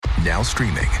Now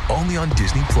streaming only on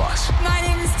Disney Plus. My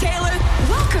name is Taylor.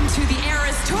 Welcome to the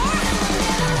Eras Tour.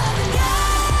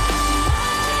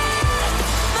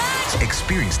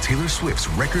 Experience Taylor Swift's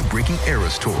record-breaking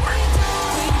Eras Tour.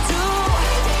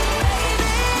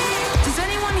 Does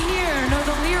anyone here know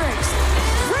the lyrics?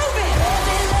 Prove it!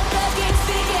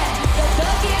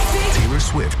 Taylor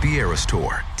Swift, the Eras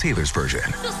Tour, Taylor's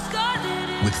version.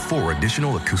 With 4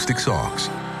 additional acoustic songs.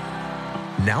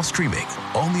 Now streaming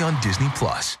only on Disney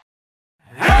Plus.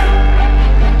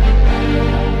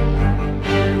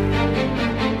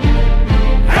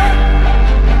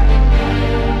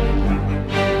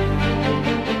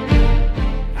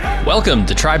 Welcome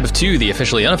to Tribe of Two, the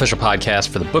officially unofficial podcast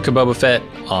for the Book of Boba Fett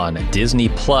on Disney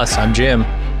Plus. I'm Jim.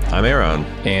 I'm Aaron.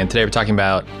 And today we're talking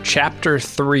about Chapter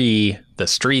 3, The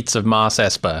Streets of Mos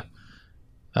Espa.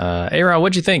 Aaron,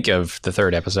 what'd you think of the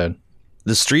third episode?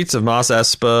 The streets of Mos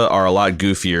Espa are a lot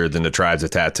goofier than the tribes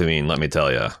of Tatooine, let me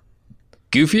tell you.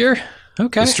 Goofier?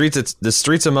 Okay. The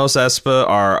streets of Mos Espa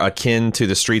are akin to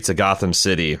the streets of Gotham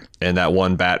City in that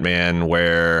one Batman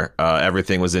where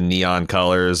everything was in neon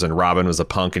colors and Robin was a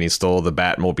punk and he stole the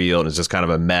Batmobile and it's just kind of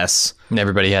a mess. And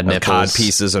everybody had nipples. Cod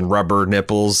pieces and rubber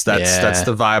nipples. That's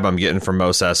the vibe I'm getting from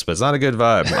Mos Espa. It's not a good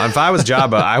vibe. If I was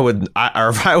Jabba,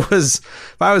 if I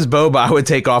was Boba, I would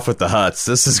take off with the Hutts.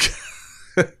 This is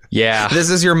yeah. This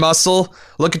is your muscle.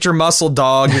 Look at your muscle,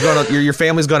 dog. Your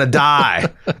family's gonna die.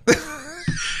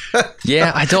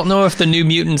 Yeah, I don't know if the New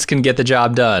Mutants can get the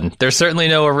job done. There's certainly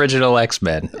no original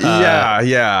X-Men.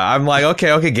 Yeah. I'm like, okay,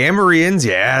 Gamorreans,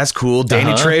 yeah, that's cool.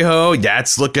 Danny Trejo,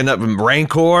 that's looking up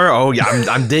Rancor. Oh yeah,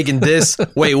 I'm digging this.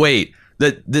 Wait.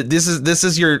 This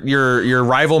is your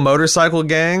rival motorcycle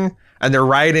gang, and they're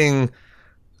riding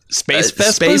Space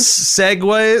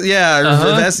Segway.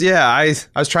 Yeah,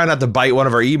 I was trying not to bite one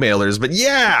of our emailers, but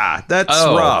yeah, that's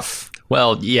rough.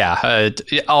 Well, yeah,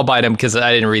 I'll bite him because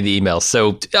I didn't read the email.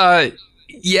 So,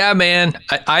 yeah, man,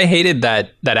 I hated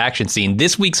that action scene.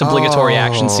 This week's obligatory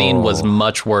action scene was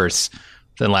much worse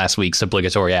than last week's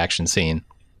obligatory action scene.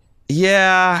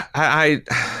 Yeah, I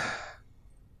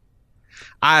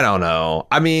don't know.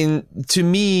 I mean, to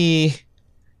me,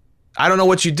 I don't know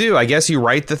what you do. I guess you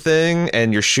write the thing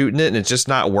and you're shooting it and it's just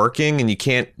not working and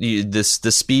the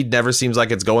speed never seems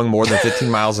like it's going more than 15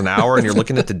 miles an hour and you're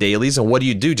looking at the dailies and what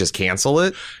do? Just cancel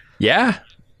it? Yeah.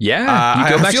 You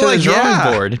go back to the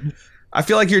drawing board. I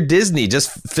feel like you're Disney. Just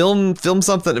film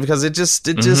something because it just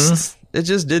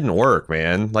didn't work,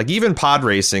 man. Like even pod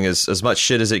racing is as much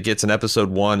shit as it gets in episode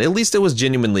 1. At least it was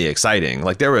genuinely exciting.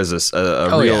 Like there was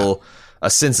a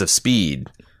sense of speed.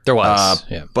 There was,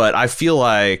 yeah. But I feel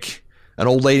like an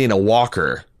old lady in a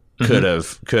walker could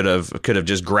have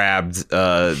just grabbed,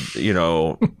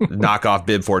 knockoff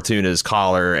Bib Fortuna's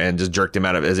collar and just jerked him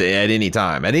out of it at any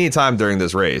time during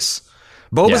this race.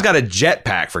 Boba's got a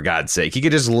jetpack, for God's sake. He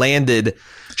could just landed in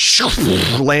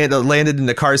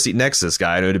the car seat next to this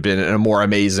guy, and it would have been a more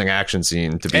amazing action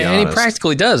scene, to be honest. And he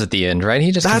practically does at the end, right?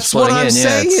 He just That's what I'm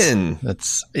saying.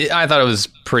 I thought it was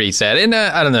pretty sad. And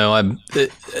I don't know.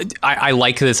 I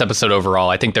like this episode overall.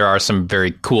 I think there are some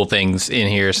very cool things in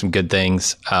here, some good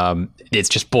things. It's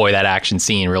just, boy, that action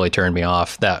scene really turned me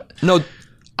off. There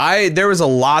was a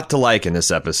lot to like in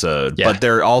this episode, but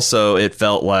there also, it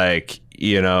felt like,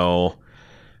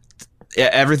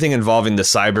 everything involving the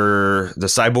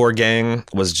cyborg gang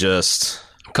was just...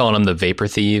 I'm calling them the Vapor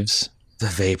Thieves. The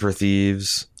Vapor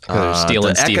Thieves. They're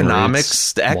stealing the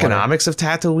economics of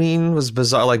Tatooine was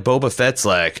bizarre. Like Boba Fett's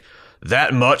like,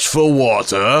 that much for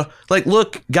water? Like,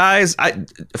 look, guys,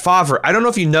 Favre, I don't know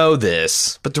if you know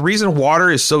this, but the reason water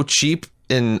is so cheap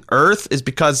in Earth is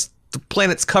because the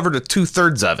planet's covered with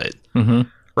 2/3 of it. Mm-hmm.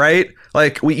 Right?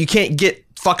 Like, you can't get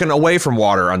fucking away from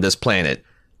water on this planet.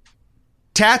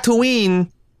 Tatooine,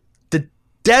 the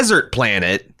desert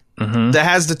planet that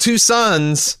has the 2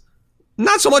 suns,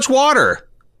 not so much water.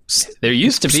 There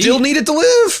used to be. Still needed to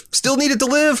live.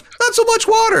 Not so much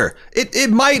water. It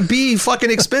might be fucking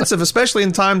expensive, especially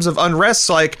in times of unrest,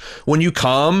 like when you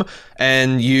come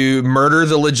and you murder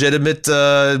the legitimate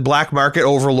black market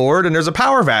overlord and there's a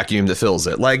power vacuum that fills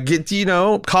it. Like,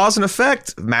 cause and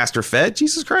effect, Master Fett.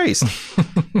 Jesus Christ.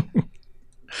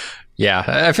 Yeah,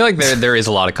 I feel like there is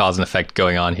a lot of cause and effect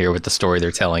going on here with the story they're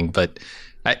telling, but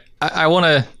I want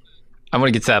to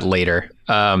get to that later.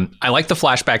 I like the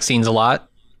flashback scenes a lot.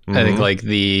 Mm-hmm. I think like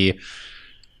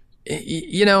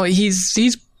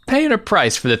he's paying a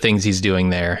price for the things he's doing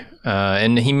there,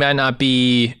 and he might not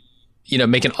be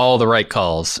making all the right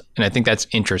calls, and I think that's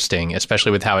interesting,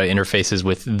 especially with how it interfaces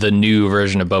with the new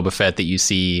version of Boba Fett that you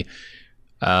see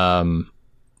in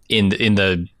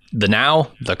the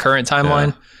current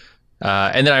timeline.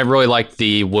 And then I really liked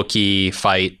the Wookiee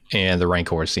fight and the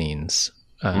Rancor scenes.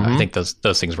 I think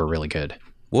those things were really good.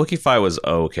 Wookiee fight was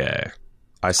okay.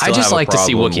 I just like to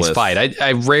see Wookiees fight.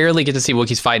 I rarely get to see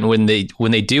Wookiees fight, and when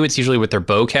they do, it's usually with their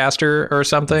bowcaster or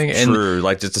something. True,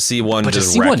 like just to see one, but just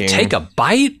to see wrecking. one take a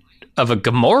bite of a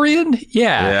Gamorrean,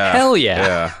 hell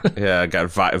yeah. Got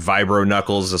vibro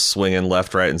knuckles just swinging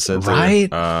left, right, and center. Right.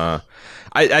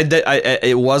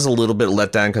 It was a little bit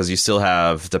let down because you still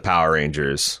have the Power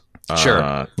Rangers,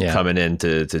 coming in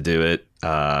to do it.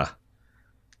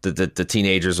 The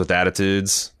teenagers with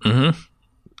attitudes. Mm-hmm.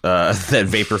 That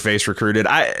Vaporface recruited.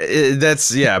 That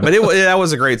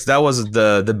was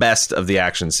the best of the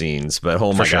action scenes. But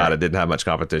oh my god, it didn't have much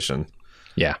competition.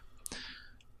 Yeah.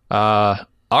 All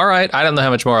right. I don't know how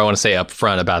much more I want to say up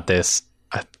front about this.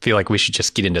 I feel like we should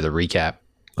just get into the recap.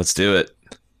 Let's do it.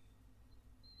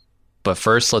 But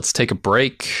first, let's take a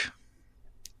break.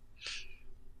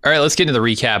 All right, let's get into the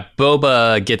recap.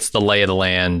 Boba gets the lay of the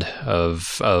land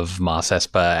of Mos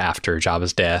Espa after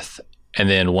Jabba's death. And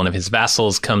then one of his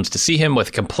vassals comes to see him with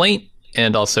a complaint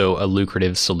and also a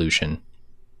lucrative solution.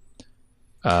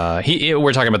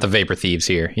 We're talking about the Vapor Thieves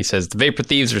here. He says, the Vapor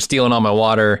Thieves are stealing all my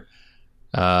water.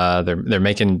 They're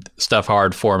making stuff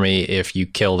hard for me. If you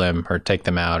kill them or take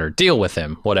them out or deal with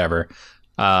them, whatever,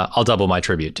 I'll double my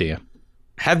tribute to you.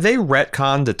 Have they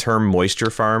retconned the term moisture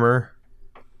farmer?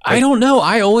 I don't know.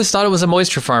 I always thought it was a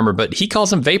moisture farmer, but he calls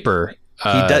them vapor.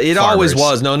 It always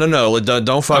was. No.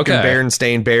 Don't fucking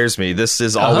Berenstain Bears me. This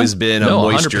has always been a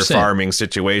moisture 100%. Farming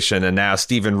situation, and now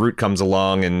Stephen Root comes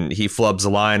along and he flubs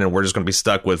the line, and we're just going to be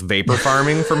stuck with vapor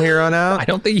farming from here on out. I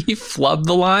don't think he flubbed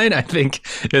the line. I think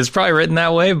it was probably written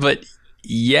that way, but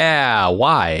yeah,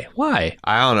 why?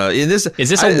 I don't know. Is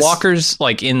this a Walker's,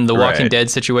 like in the Walking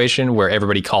Dead situation where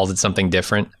everybody calls it something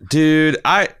different? Dude,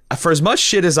 for as much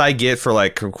shit as I get for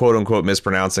like quote unquote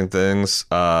mispronouncing things,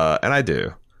 and I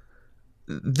do.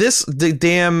 The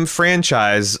damn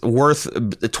franchise worth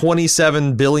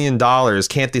 $27 billion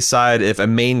can't decide if a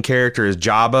main character is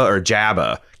Jabba or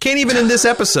Jabba. Can't even in this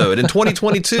episode in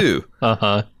 2022.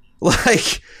 Uh-huh.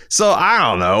 Like, so I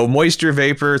don't know. Moisture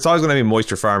vapor. It's always going to be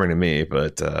moisture farming to me,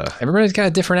 but everybody's got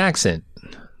a different accent.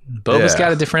 Boba's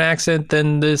got a different accent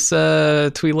than this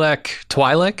Twi'lek.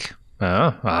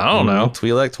 I don't know.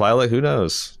 Twi'lek. Who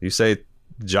knows? You say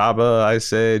Jabba, I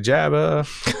say Jabba.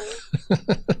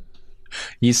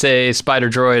 You say spider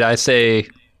droid, I say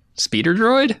speeder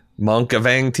droid? Monk of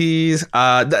Angtes.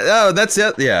 That's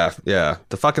it. Yeah.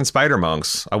 The fucking spider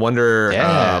monks. I wonder.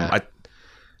 I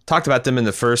talked about them in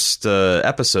the first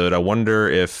episode. I wonder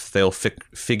if they'll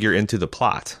figure into the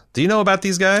plot. Do you know about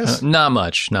these guys? Not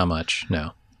much.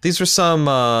 No. These are some.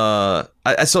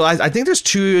 I think there's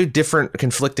two different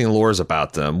conflicting lores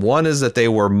about them. One is that they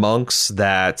were monks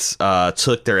that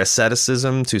took their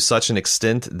asceticism to such an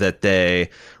extent that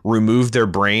they removed their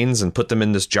brains and put them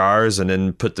in this jars, and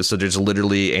then so there's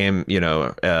literally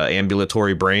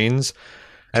ambulatory brains.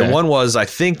 Okay. And one was, I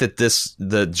think that the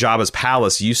Jabba's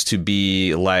palace used to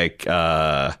be like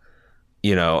a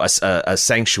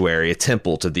sanctuary, a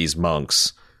temple to these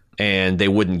monks. And they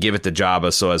wouldn't give it to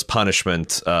Jabba, so as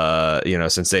punishment,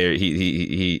 since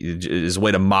he his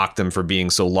way to mock them for being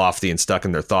so lofty and stuck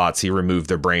in their thoughts, he removed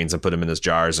their brains and put them in his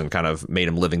jars and kind of made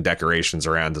them living decorations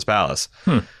around his palace.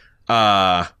 And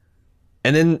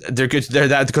then they're good. They're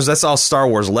that because that's all Star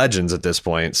Wars legends at this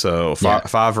point. So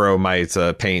Favreau might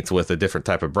paint with a different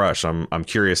type of brush. I'm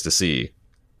curious to see,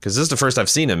 because this is the first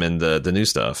I've seen him in the new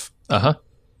stuff.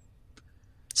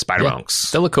 Spider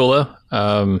monks. They look cool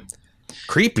though.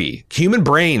 Creepy human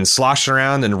brains sloshing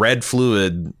around in red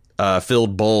fluid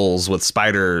filled bowls with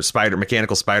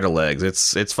mechanical spider legs.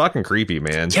 It's fucking creepy,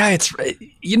 man. Yeah, it's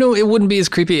it wouldn't be as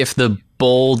creepy if the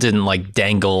bowl didn't like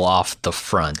dangle off the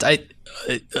front.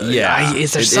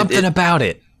 Is there something about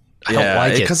it? I don't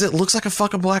like it because it looks like a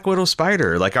fucking Black Widow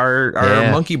spider. Like our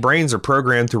monkey brains are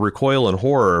programmed to recoil in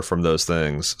horror from those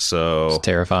things. So it's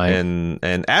terrifying,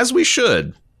 and as we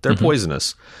should. They're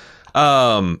poisonous.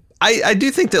 I do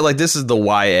think that like this is the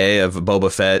YA of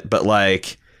Boba Fett, but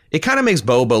like it kind of makes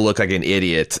Boba look like an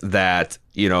idiot that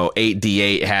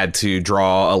 8D8 had to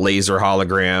draw a laser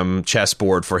hologram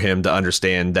chessboard for him to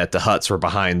understand that the Hutts were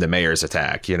behind the mayor's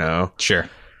attack. Sure.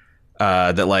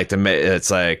 That like it's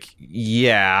like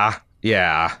if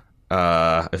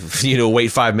wait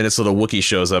 5 minutes till the Wookiee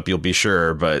shows up, you'll be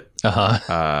sure. But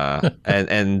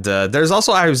and there's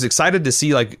also, I was excited to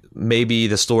see like maybe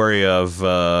the story of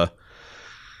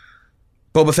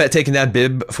Boba Fett taking that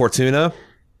Bib Fortuna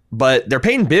But they're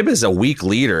painting Bib as a weak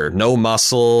leader, no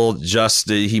muscle, just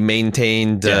he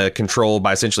maintained control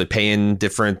by essentially paying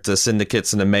different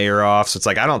syndicates and the mayor off. So it's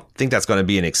like, I don't think that's going to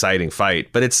be an exciting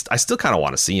fight, but I still kind of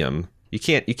want to see him. You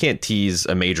can't tease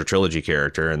a major trilogy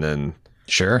character and then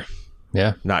sure,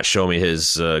 yeah, not show me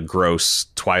his gross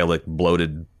Twi'lek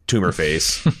bloated tumor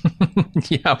face.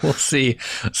 Yeah, we'll see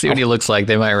what he looks like.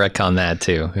 They might retcon that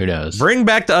too. Who knows? Bring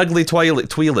back the ugly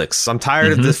Twi'leks. I'm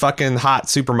tired of the fucking hot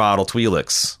supermodel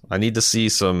Twi'leks. I need to see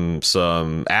some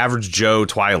average Joe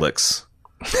Twi'leks.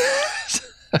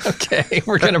 Okay,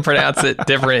 we're gonna pronounce it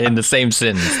different in the same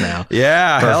sentence now.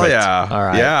 Yeah, perfect. Hell yeah. All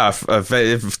right. Yeah,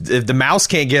 if the mouse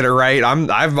can't get it right,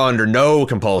 I'm under no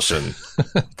compulsion.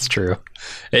 It's true.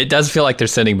 It does feel like they're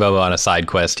sending Boba on a side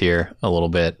quest here a little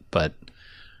bit, but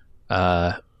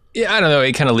yeah, I don't know.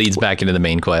 It kind of leads back into the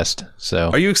main quest. So,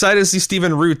 are you excited to see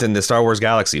Stephen Root in the Star Wars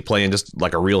Galaxy playing just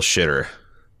like a real shitter?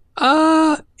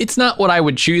 It's not what I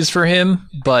would choose for him,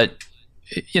 but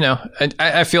you know,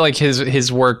 I feel like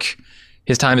his work.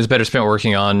 His time is better spent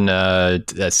working on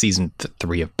season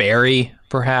 3 of Barry,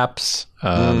 perhaps.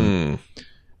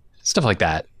 Stuff like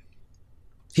that.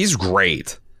 He's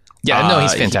great. Yeah, no,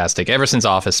 he's fantastic. Ever since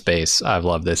Office Space, I've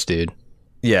loved this dude.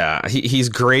 Yeah, he's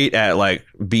great at like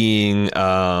being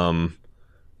a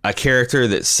character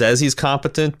that says he's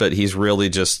competent, but he's really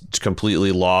just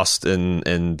completely lost in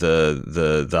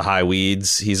the high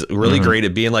weeds. He's really great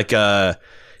at being like the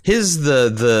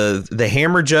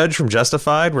Hammer judge from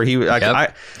Justified, where he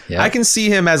I can see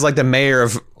him as like the mayor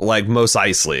of like Mos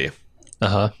Eisley.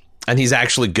 And he's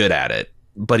actually good at it,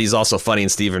 but he's also funny in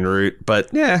Stephen Root. But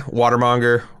yeah,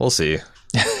 Watermonger, we'll see.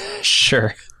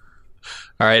 Sure.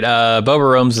 All right,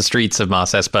 Boba roams the streets of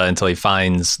Mos Espa until he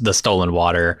finds the stolen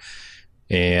water,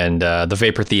 and the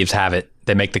Vapor Thieves have it.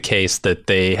 They make the case that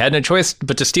they had no choice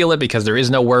but to steal it because there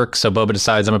is no work, so Boba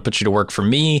decides, I'm going to put you to work for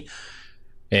me.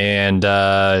 And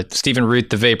Stephen Root,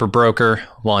 the Vapor Broker,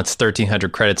 wants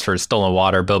 1,300 credits for his stolen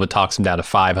water. Boba talks him down to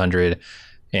 500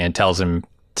 and tells him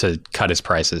to cut his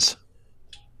prices.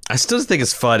 I still think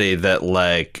it's funny that,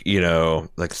 like, you know,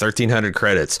 like 1,300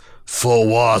 credits for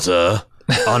water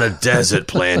on a desert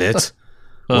planet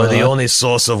where the only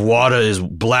source of water is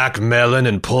black melon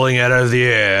and pulling it out of the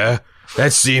air.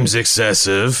 That seems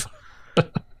excessive.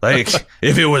 Like,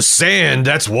 if it was sand,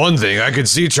 that's one thing. I could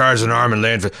see charging an arm and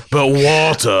land for, but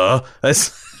water, that's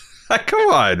come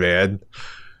on, man.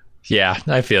 Yeah,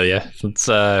 I feel you. It's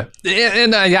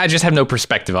and I just have no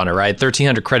perspective on it, right?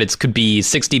 1,300 credits could be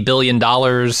 $60 billion,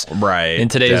 right? In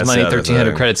today's money,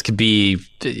 1,300 credits could be,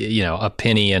 you know, a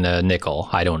penny and a nickel.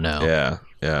 I don't know.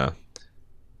 Yeah.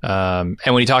 And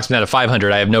when he talks about a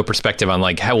 500, I have no perspective on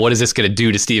like what is this going to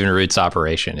do to Stephen Root's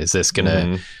operation? Is this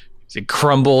going to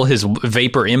crumble his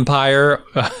vapor empire,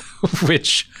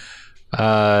 which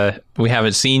we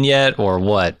haven't seen yet, or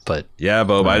what? But yeah,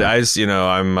 Bob, I just, you know,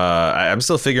 I'm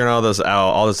still figuring all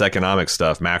this economic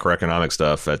stuff, macroeconomic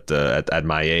stuff at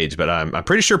my age, but I'm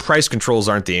pretty sure price controls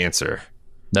aren't the answer.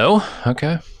 No?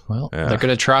 Okay. Well, they're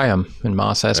gonna try them in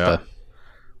Mos Espa. Yeah.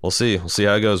 We'll see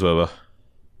how it goes, Boba.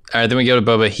 All right, then we go to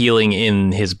Boba healing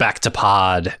in his back to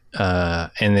pod,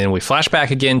 and then we flash back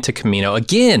again to Kamino.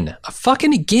 Again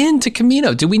to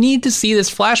Kamino. Do we need to see this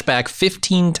flashback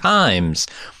 15 times?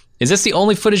 Is this the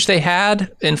only footage they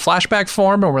had in flashback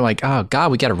form? Or we're like, oh,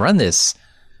 God, we got to run this.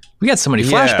 We got so many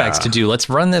flashbacks to do. Let's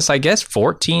run this, I guess,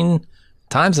 14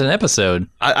 times an episode.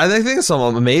 I think it's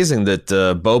amazing that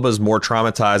Boba's more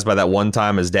traumatized by that one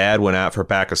time his dad went out for a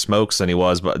pack of smokes than he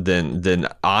was, but than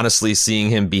honestly seeing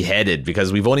him beheaded,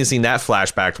 because we've only seen that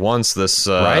flashback once. This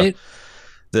right?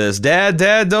 This dad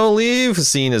don't leave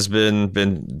scene has been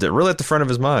really at the front of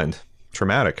his mind.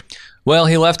 Traumatic. Well,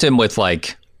 he left him with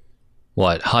like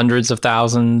hundreds of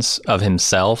thousands of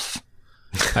himself.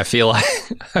 I feel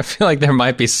like there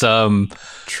might be some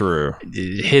true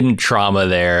hidden trauma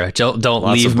there. Don't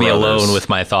leave me alone with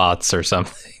my thoughts or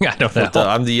something. I don't know.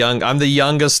 I'm the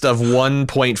youngest of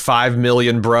 1.5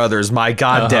 million brothers. My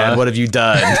God, Dad, what have you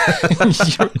done?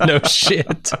 No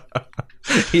shit.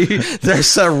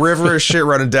 There's a river of shit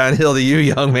running downhill to you,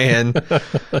 young man.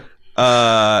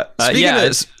 Speaking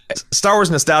of Star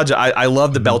Wars nostalgia, I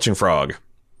love the belching frog.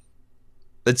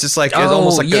 It's just like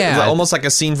almost like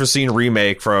a scene for scene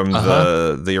remake from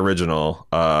the original.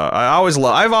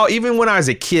 Even when I was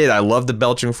a kid, I loved the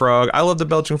belching frog. I love the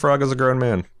belching frog as a grown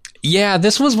man. Yeah,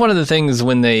 this was one of the things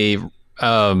when they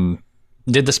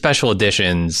did the special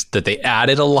editions that they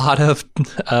added a lot of stuff.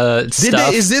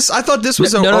 I thought this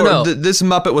was no. This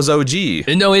Muppet was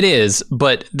OG. No, it is,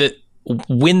 but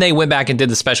when they went back and did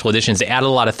the special editions, they added a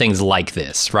lot of things like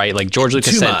this, right? Like George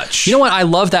Lucas said, much. You know what? I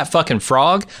love that fucking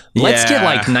frog. Let's get Yeah.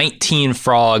 like 19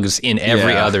 frogs in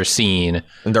every Yeah. other scene.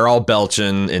 And they're all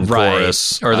belching in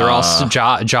chorus. Or they're all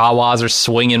Jawas are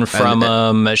swinging from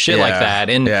them, shit like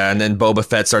that. And then Boba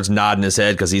Fett starts nodding his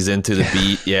head because he's into the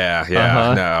beat. Yeah.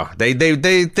 No, they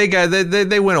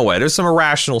went away. There's some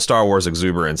irrational Star Wars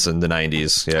exuberance in the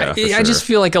 90s. Yeah, I just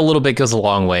feel like a little bit goes a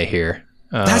long way here.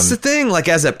 That's the thing. Like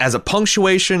as a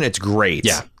punctuation, it's great.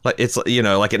 Yeah, like it's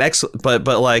like an but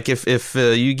like if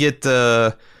you get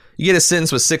a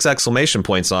sentence with 6 exclamation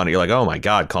points on it, you're like, oh my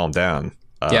god, calm down.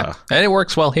 And it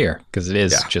works well here because it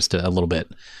is just a little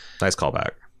bit. Nice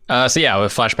callback. So yeah, we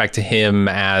flashback to him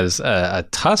as a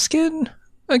Tusken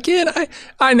again.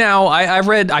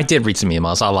 I did read some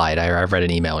emails. I lied. I read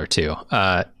an email or two.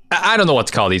 I don't know what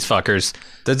to call these fuckers.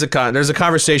 There's a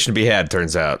conversation to be had.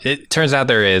 Turns out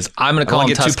there is. I'm going to call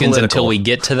them Tuskens until we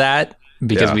get to that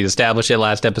because we established it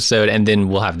last episode, and then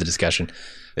we'll have the discussion.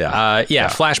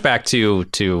 Flashback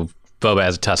to Boba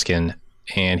as a Tusken,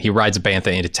 and he rides a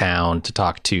bantha into town to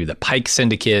talk to the Pike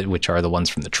Syndicate, which are the ones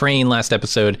from the train last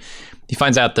episode. He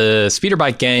finds out the speeder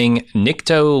bike gang,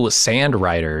 Nikto Sand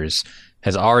Riders,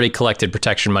 has already collected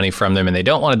protection money from them, and they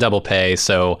don't want to double pay,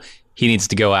 so he needs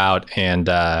to go out and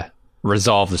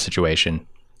resolve the situation.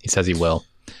 He says he will.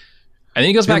 And then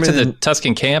he goes back to the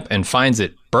Tusken camp and finds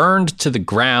it burned to the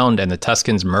ground and the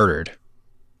Tuskens murdered.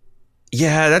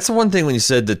 Yeah, that's the one thing when you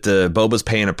said that the Boba's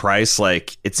paying a price.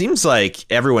 Like, it seems like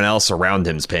everyone else around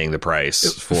him's paying the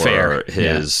price for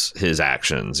his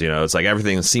actions. It's like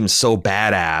everything seems so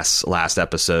badass last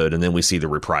episode, and then we see the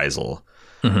reprisal.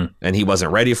 Mm-hmm. And he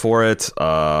wasn't ready for it.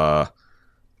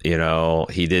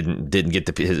 He didn't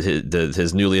get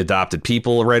his newly adopted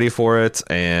people ready for it,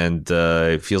 and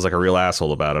feels like a real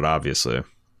asshole about it, obviously.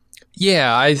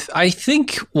 Yeah, I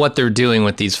think what they're doing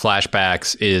with these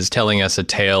flashbacks is telling us a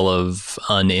tale of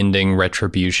unending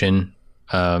retribution.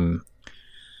 Violence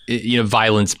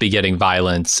begetting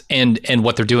violence, and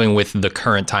what they're doing with the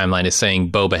current timeline is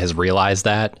saying Boba has realized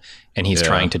that, and he's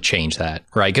trying to change that,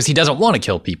 right? Because he doesn't want to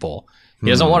kill people. He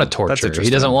doesn't want to torture. He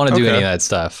doesn't want to do any of that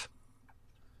stuff.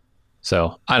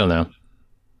 So I don't know.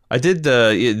 I did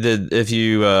Nikto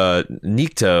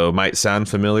might sound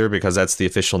familiar because that's the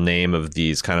official name of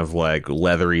these kind of like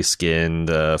leathery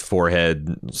skinned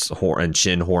forehead and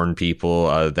chin horn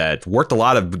people that worked a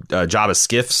lot of Jabba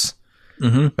skiffs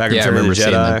back in Return of the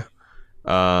Jedi.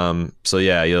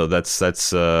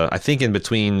 That's I think in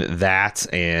between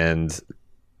that and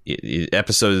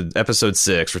episode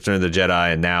 6, Return of the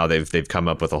Jedi, and now they've come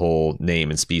up with a whole name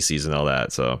and species and all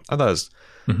that. So I thought it was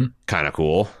kind of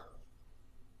cool.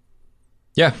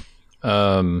 Yeah.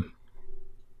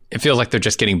 It feels like they're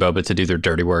just getting Boba to do their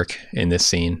dirty work in this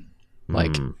scene.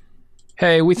 Like,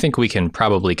 hey, we think we can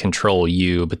probably control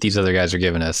you, but these other guys are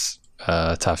giving us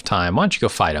a tough time. Why don't you go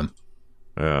fight them?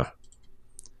 Yeah.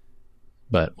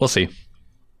 But we'll see.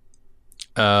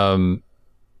 So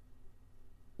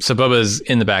Boba's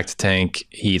in the bacta tank.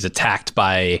 He's attacked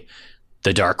by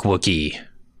the Dark Wookiee,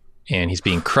 and he's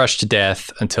being crushed to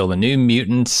death until the new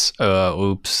mutants,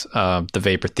 the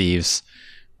Vapor Thieves,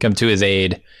 come to his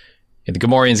aid. And the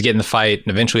Gamorreans get in the fight,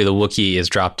 and eventually the Wookiee is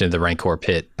dropped into the Rancor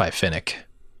pit by Finnick.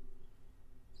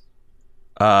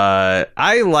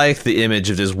 I like the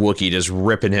image of this Wookiee just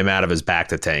ripping him out of his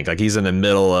bacta tank. Like he's in the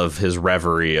middle of his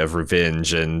reverie of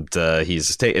revenge, and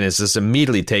it's just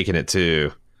immediately taking it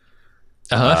to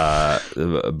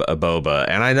Boba.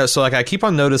 And I know, so like I keep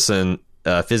on noticing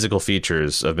physical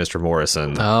features of Mr.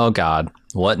 Morrison. Oh God,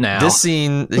 what now? This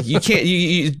scene, you can't.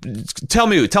 You tell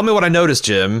me what I noticed,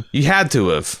 Jim. You had to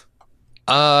have.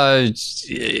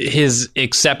 His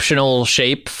exceptional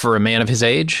shape for a man of his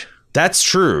age. That's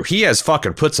true. He has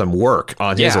fucking put some work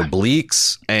on his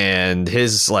obliques and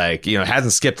his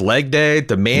hasn't skipped leg day.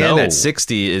 The man at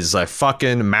 60 is a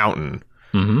fucking mountain.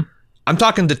 Mm-hmm. I'm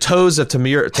talking the toes of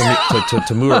Tamura.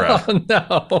 Oh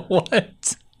no!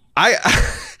 What?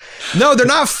 No, they're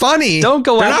not funny. Don't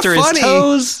go after his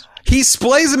toes. He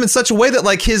splays them in such a way that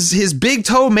like his big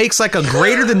toe makes like a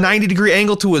greater than 90-degree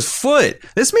angle to his foot.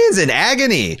 This man's in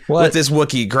agony with this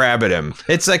Wookiee grabbing him.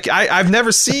 It's like I've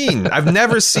never seen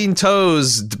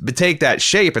toes take that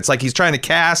shape. It's like he's trying to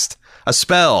cast a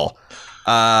spell.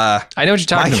 I know what you're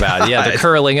talking about. Yeah, the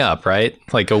curling up, right?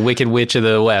 Like a Wicked Witch of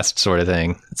the West sort of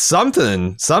thing.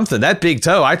 Something. That big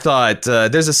toe. I thought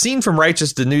there's a scene from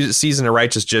the new season of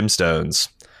Righteous Gemstones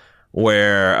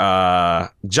where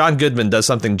John Goodman does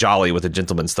something jolly with a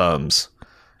gentleman's thumbs.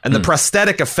 And the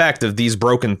prosthetic effect of these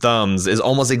broken thumbs is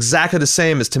almost exactly the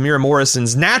same as Tamura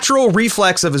Morrison's natural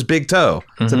reflex of his big toe.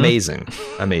 It's amazing.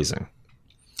 Amazing.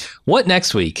 What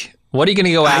next week? What are you going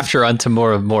to go after on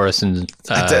Tamora Morrison?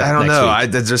 I don't know.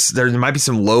 There might be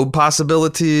some Loeb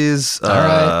possibilities. All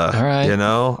right. You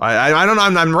know, I don't know.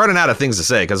 I'm running out of things to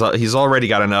say because he's already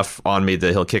got enough on me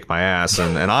that he'll kick my ass.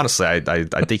 And honestly, I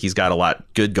think he's got a lot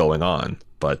good going on.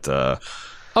 But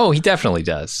he definitely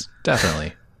does.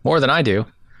 Definitely more than I do.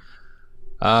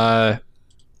 Can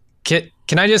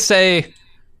I just say?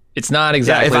 It's not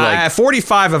exactly at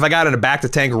 45, if I got in a back to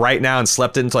tank right now and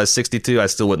slept it until I was 62, I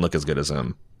still wouldn't look as good as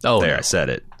him. I said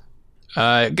it.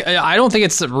 I don't think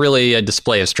it's really a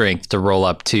display of strength to roll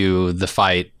up to the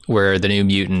fight where the New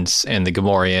Mutants and the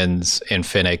Gamorreans and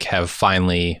Finnick have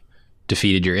finally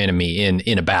defeated your enemy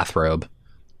in a bathrobe.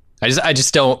 I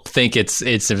just don't think it's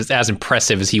as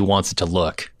impressive as he wants it to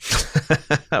look.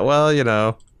 Well, you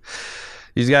know.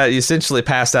 You essentially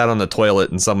passed out on the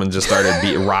toilet and someone just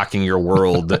started rocking your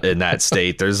world in that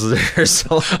state. There's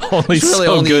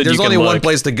only one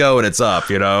place to go and it's up,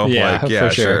 you know? Yeah, for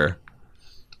sure.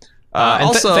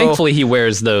 Also, thankfully he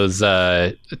wears those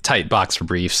tight boxer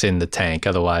briefs in the tank.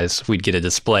 Otherwise we'd get a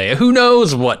display. Who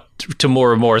knows what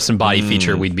Tamora Morrison body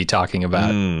feature we'd be talking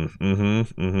about.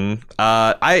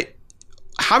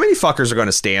 How many fuckers are going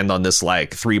to stand on this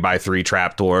 3x3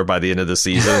 trapdoor by the end of the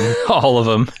season? All of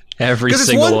them. Every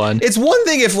single one. It's one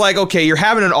thing if you're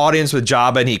having an audience with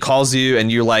Jabba and he calls you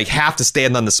and you have to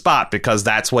stand on the spot because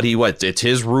that's it's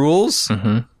his rules.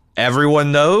 Mm-hmm.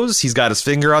 Everyone knows he's got his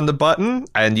finger on the button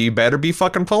and you better be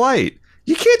fucking polite.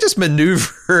 You can't just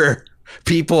maneuver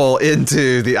people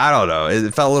into I don't know.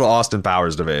 It felt a little Austin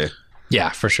Powers to me.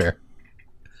 Yeah, for sure.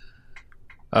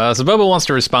 So Boba wants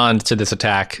to respond to this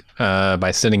attack by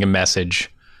sending a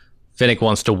message. Finnick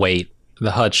wants to wait. The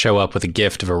Hutts show up with a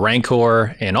gift of a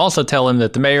Rancor and also tell him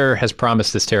that the mayor has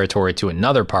promised this territory to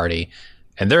another party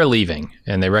and they're leaving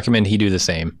and they recommend he do the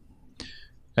same.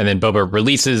 And then Boba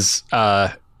releases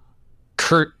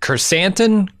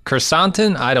Chrysanthemum?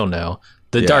 I don't know.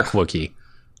 The Dark Wookiee.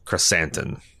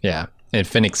 Chrysanthemum. Yeah. And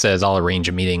Finnick says, I'll arrange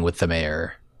a meeting with the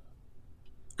mayor.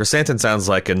 Chrysanthemum sounds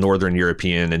like a Northern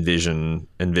European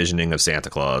envisioning of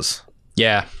Santa Claus.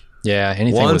 Yeah. Yeah,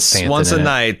 anything with Santa once a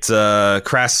night,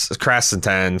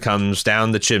 Chrysanthemum comes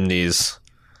down the chimneys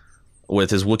with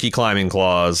his Wookiee climbing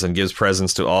claws and gives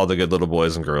presents to all the good little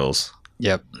boys and girls.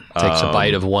 Yep. Takes a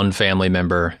bite of one family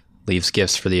member, leaves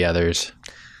gifts for the others.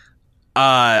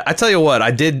 I tell you what, I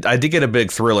did get a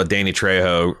big thrill at Danny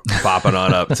Trejo popping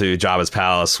on up to Jabba's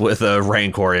palace with a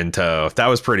Rancor in tow. That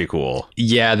was pretty cool.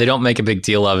 Yeah, they don't make a big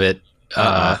deal of it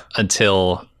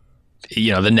until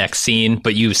the next scene,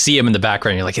 but you see him in the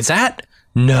background. You're like, is that?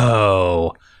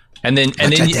 No. And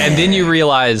then you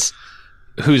realize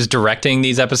who's directing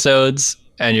these episodes,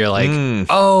 and you're like, of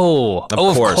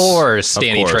course,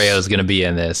 Danny Trejo is going to be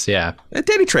in this. Yeah,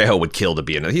 Danny Trejo would kill to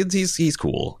be in it. He's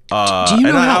cool. Do you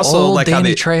know how old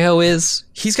Danny Trejo is?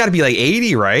 He's got to be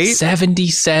 80, right?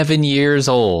 77 years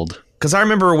old. Because I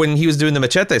remember when he was doing the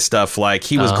Machete stuff,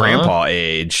 he was grandpa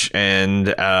age,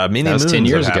 and many moons 10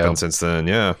 years have happened since then.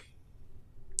 Yeah.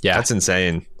 Yeah, that's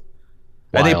insane.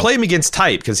 Wild. And they play him against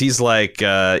type because he's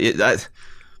that's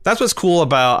what's cool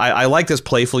about. I like this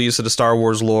playful use of the Star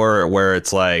Wars lore where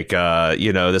it's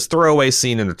this throwaway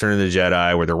scene in Return of the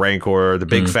Jedi where the Rancor, the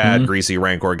big fat greasy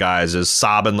Rancor guy, is just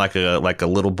sobbing like a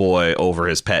little boy over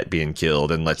his pet being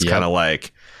killed, and it's kind of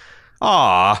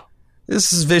aw.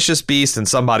 This is vicious beast and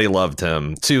somebody loved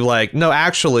him, to no,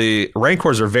 actually,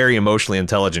 Rancors are very emotionally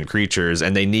intelligent creatures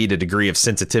and they need a degree of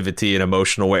sensitivity and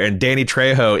emotional way. And Danny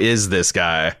Trejo is this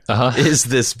guy, is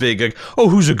this big,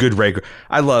 who's a good Rancor?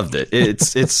 I loved it.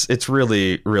 It's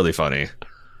really, really funny.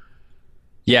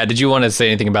 Yeah. Did you want to say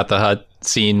anything about the Hutt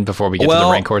scene before we get to the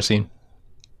Rancor scene?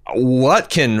 What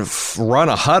can run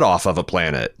a Hutt off of a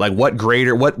planet?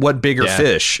 What bigger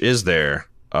fish is there?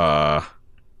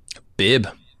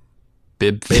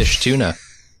 Bib fish tuna.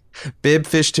 Bib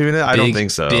fish tuna? I don't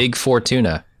think so. Big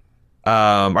Fortuna.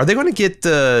 Are they going to get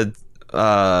the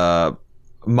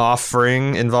Moff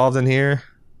Fring involved in here?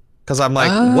 Because I'm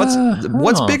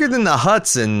what's bigger than the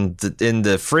Hutts in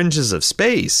the fringes of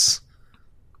space?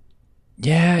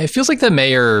 Yeah, it feels like the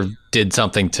mayor did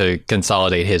something to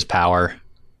consolidate his power.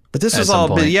 But this is all.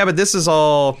 But this is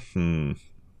all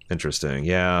interesting.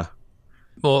 Yeah.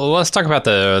 Well, let's talk about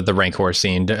the Rancor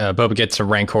scene. Boba gets a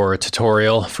Rancor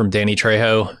tutorial from Danny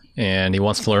Trejo, and he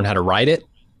wants to learn how to ride it.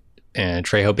 And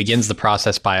Trejo begins the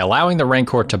process by allowing the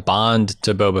Rancor to bond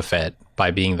to Boba Fett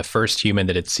by being the first human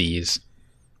that it sees.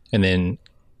 And then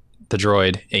the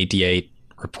droid, 88,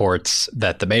 reports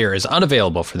that the mayor is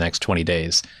unavailable for the next 20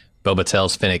 days. Boba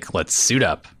tells Finnick, let's suit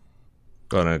up.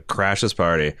 Gonna crash this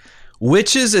party.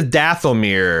 Which is a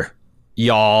Dathomir,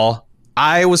 y'all.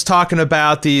 I was talking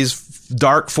about these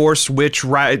Dark Force Witch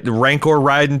Rancor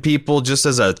riding people just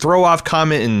as a throw off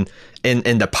comment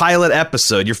in the pilot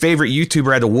episode. Your favorite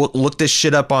YouTuber had to look this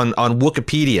shit up on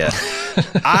Wikipedia.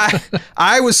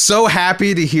 I was so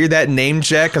happy to hear that name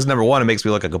check because number one, it makes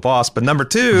me look like a boss, but number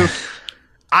two,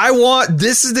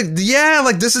 this is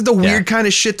the weird kind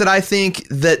of shit that I think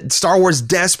that Star Wars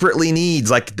desperately needs,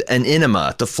 like an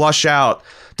enema to flush out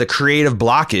the creative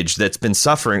blockage that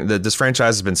this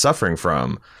franchise has been suffering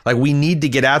from. Like, we need to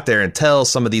get out there and tell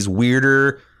some of these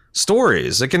weirder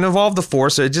stories. It can involve the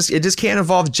Force. It just can't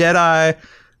involve Jedi,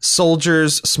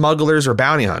 soldiers, smugglers, or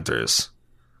bounty hunters.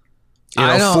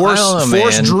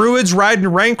 Force druids riding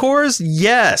Rancors?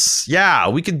 Yes. Yeah,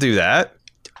 we could do that.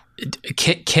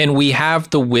 Can we have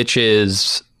the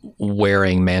witches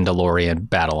wearing Mandalorian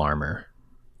battle armor?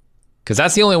 Because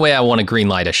that's the only way I want to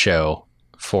greenlight a show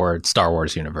for Star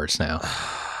Wars universe now.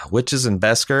 Witches and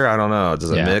Beskar? I don't know.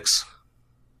 Does it mix?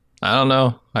 I don't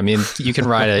know. I mean, you can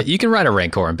ride a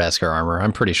Rancor and Beskar armor.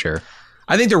 I'm pretty sure.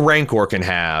 I think the Rancor can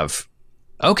have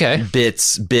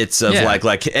bits of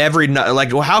like every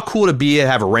how cool it'd be to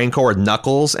have a Rancor with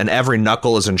knuckles, and every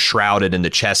knuckle is enshrouded in the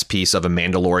chest piece of a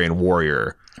Mandalorian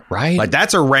warrior. Right. Like,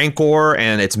 that's a Rancor,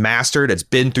 and it's mastered. It's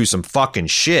been through some fucking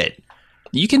shit.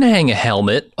 You can hang a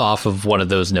helmet off of one of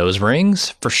those nose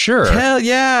rings for sure. Hell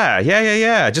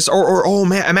yeah. Just oh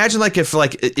man, imagine like if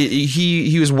like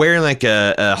he was wearing like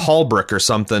a halberd or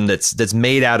something that's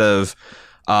made out of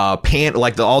all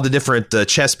the different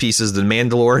chest pieces, the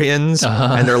Mandalorians,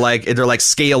 and they're like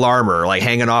scale armor, like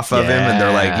hanging off of him, and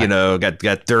they're like,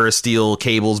 got Durasteel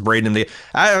cables braiding them.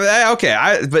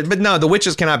 But no, the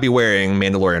witches cannot be wearing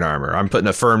Mandalorian armor. I'm putting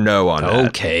a firm no on that.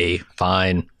 Okay,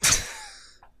 fine.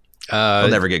 I'll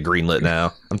never get greenlit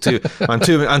now. I'm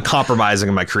too uncompromising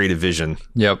in my creative vision.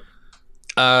 Yep.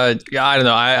 I don't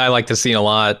know. I like the scene a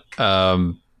lot.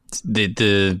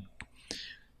 The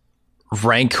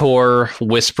Rancor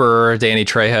Whisperer Danny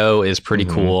Trejo is pretty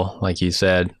cool, like you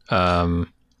said. I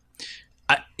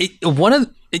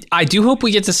do hope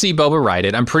we get to see Boba ride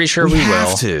it. I'm pretty sure we will.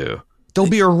 Have to. There'll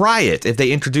be a riot if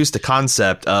they introduce the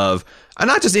concept of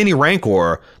not just any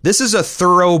Rancor. This is a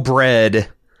thoroughbred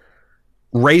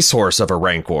racehorse of a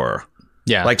Rancor.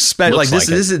 Yeah,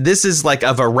 this is like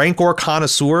of a Rancor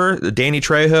connoisseur. Danny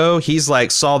Trejo, he's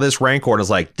like saw this Rancor and is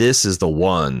like, this is the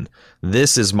one.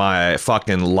 This is my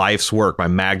fucking life's work, my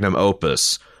magnum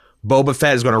opus. Boba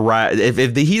Fett is going to ride.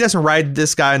 If he doesn't ride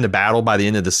this guy into battle by the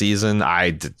end of the season, I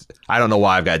don't know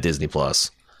why I've got Disney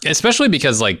Plus. Especially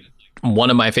because like one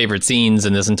of my favorite scenes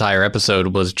in this entire episode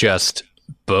was just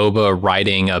Boba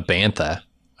riding a bantha.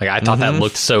 Like, I thought that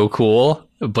looked so cool.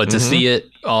 But to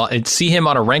see him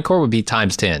on a Rancor would be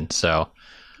times 10. So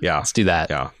yeah, let's do that.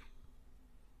 Yeah.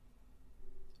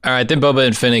 All right. Then Boba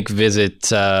and Fennec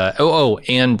visit.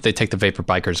 And they take the Vapor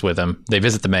Bikers with them. They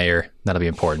visit the mayor. That'll be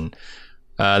important.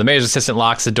 The mayor's assistant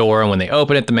locks the door, and when they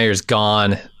open it, the mayor's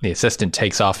gone. The assistant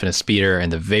takes off in a speeder,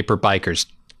 and the Vapor Bikers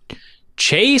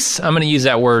chase. I'm going to use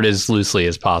that word as loosely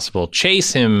as possible.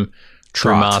 Chase him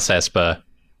through Mos Espa.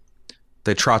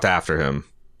 They trot after him.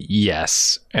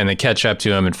 Yes, and they catch up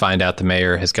to him and find out the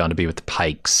mayor has gone to be with the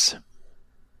Pikes.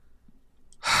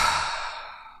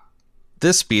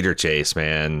 This speeder chase,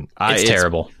 man, it's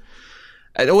terrible.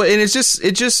 And it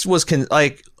just was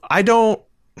I don't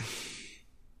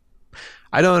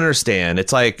understand.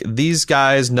 It's like these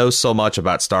guys know so much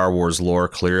about Star Wars lore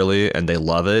clearly, and they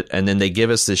love it, and then they give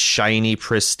us this shiny,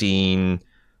 pristine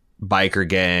biker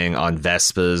gang on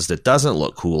Vespas that doesn't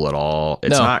look cool at all.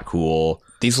 It's not cool.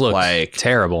 These look like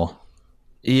terrible.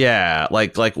 Yeah,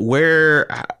 like where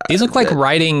these look like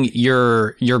riding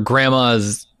your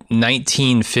grandma's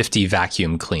 1950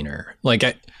 vacuum cleaner. Like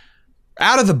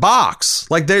out of the box.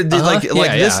 Like they're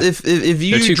this. If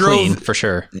you they're too drove clean, for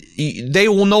sure, they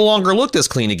will no longer look this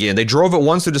clean again. They drove it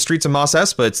once through the streets of Mos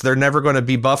Espa. They're never going to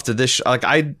be buffed to this.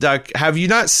 Have you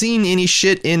not seen any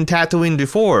shit in Tatooine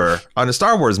before on a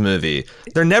Star Wars movie?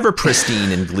 They're never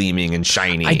pristine and gleaming and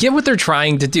shiny. I get what they're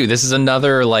trying to do. This is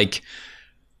another like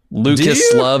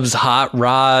Lucas loves hot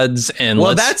rods, and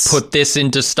let's put this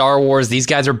into Star Wars. These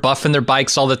guys are buffing their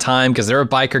bikes all the time because they're a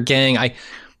biker gang.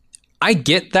 I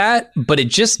get that, but it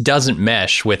just doesn't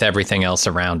mesh with everything else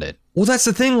around it. Well, that's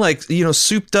the thing, like,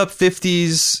 souped up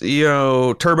 50s,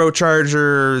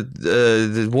 turbocharger,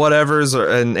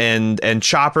 whatevers and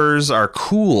choppers are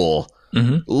cool.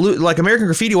 Mm-hmm. Like American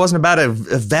Graffiti wasn't about a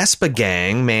Vespa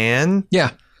gang, man. Yeah.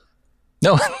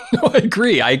 No, I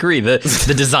agree.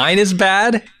 The design is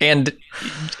bad, and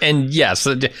yes,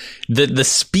 the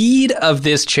speed of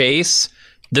this chase,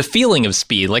 the feeling of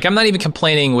speed. Like, I'm not even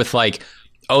complaining with like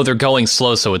oh, they're going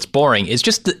slow, so it's boring. It's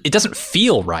just, it doesn't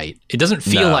feel right. It doesn't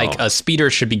feel like a speeder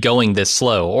should be going this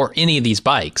slow, or any of these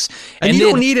bikes. And you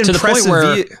don't need to the point impressive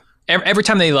where every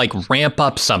time they like ramp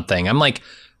up something, I'm like,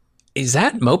 is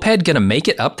that moped going to make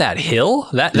it up that hill?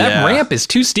 That ramp is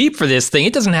too steep for this thing.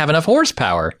 It doesn't have enough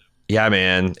horsepower. Yeah,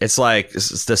 man. It's like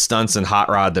it's the stunts in Hot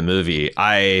Rod the movie.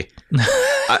 I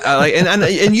like,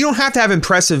 and you don't have to have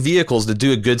impressive vehicles to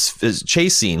do a good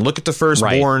chase scene. Look at the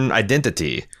Firstborn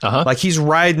Identity. Like he's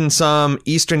riding some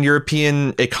Eastern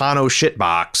European econo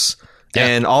shitbox,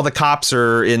 and all the cops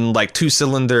are in like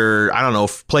 2-cylinder, I don't know,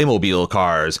 Playmobil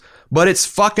cars. But it's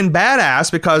fucking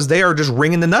badass because they are just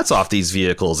wringing the nuts off these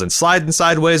vehicles and sliding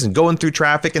sideways and going through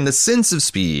traffic. And the sense of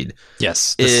speed, the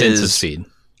sense of speed,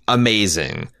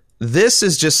 amazing. This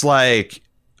is just like,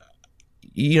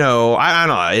 you know, I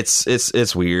don't know.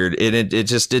 It's weird. It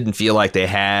just didn't feel like they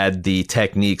had the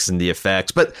techniques and the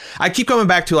effects. But I keep coming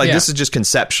back to like, this is just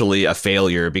conceptually a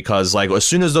failure because like as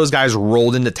soon as those guys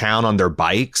rolled into town on their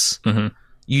bikes,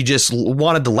 you just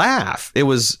wanted to laugh. It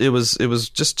was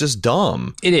just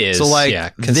dumb. It is. So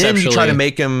like then you try to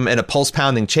make them in a pulse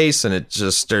pounding chase, and it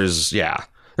just there's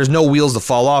no wheels to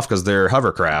fall off because they're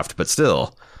hovercraft, but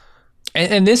still.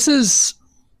 And this is.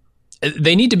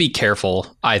 They need to be careful,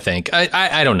 I think.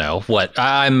 I don't know what.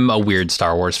 I'm a weird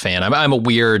Star Wars fan. I'm a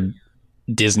weird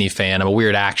Disney fan. I'm a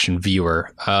weird action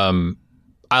viewer. I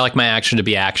like my action to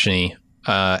be actiony,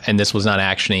 and this was not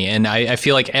actiony. And I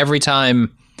feel like every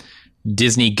time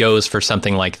Disney goes for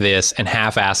something like this and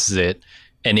half-asses it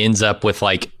and ends up with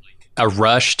like a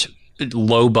rushed,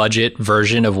 low-budget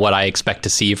version of what I expect to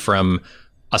see from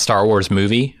a Star Wars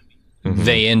movie,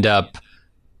 they end up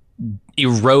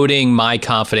eroding my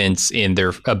confidence in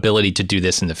their ability to do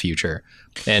this in the future.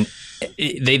 And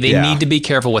they need to be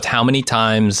careful with how many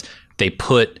times they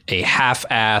put a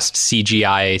half-assed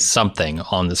CGI something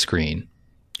on the screen.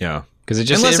 Yeah. Because it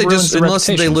just unless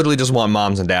they literally just want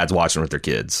moms and dads watching with their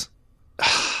kids.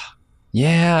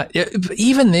 Yeah.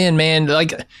 Even then, man,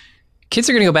 like kids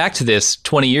are going to go back to this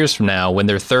 20 years from now when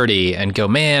they're 30 and go,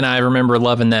 man, I remember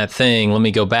loving that thing. Let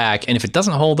me go back. And if it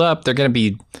doesn't hold up, they're going to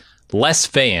be less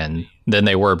fan than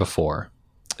they were before.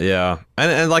 Yeah.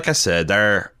 And like I said,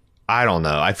 I don't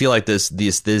know. I feel like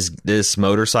this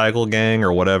motorcycle gang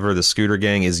or whatever, the scooter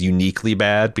gang is uniquely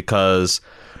bad because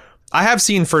I have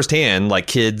seen firsthand like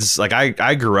kids, like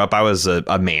I grew up, I was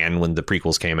a man when the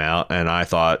prequels came out, and I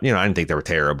thought, you know, I didn't think they were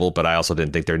terrible, but I also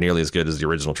didn't think they're nearly as good as the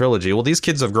original trilogy. Well, these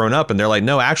kids have grown up and they're like,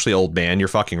 no, actually, old man, you're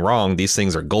fucking wrong. These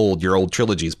things are gold. Your old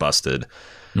trilogy's busted.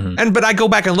 But I go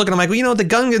back and look and I'm like, well, you know, the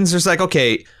Gungans, there's like,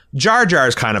 okay, Jar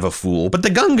Jar's kind of a fool, but the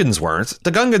Gungans weren't.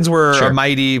 The Gungans were a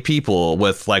mighty people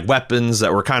with like weapons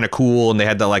that were kind of cool, and they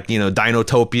had the like, you know,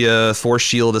 Dinotopia Force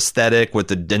Shield aesthetic and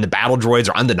the battle droids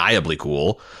are undeniably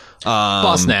cool.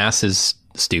 Boss Nass is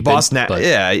stupid. Boss Nass,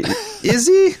 yeah, is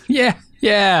he?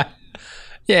 yeah.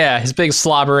 His big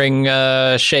slobbering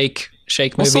shake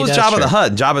movie. Well, so is Jabba the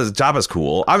Hutt. Jabba's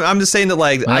cool. I'm just saying that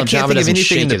like I can't think of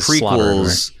anything in the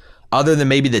prequels other than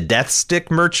maybe the Death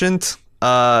Stick merchant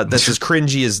that's as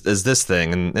cringy as this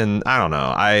thing, and I don't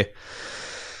know.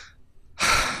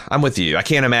 I'm with you. I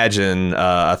can't imagine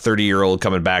a 30-year-old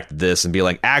coming back to this and be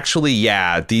like, actually,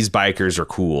 yeah, these bikers are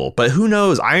cool. But who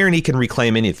knows? Irony can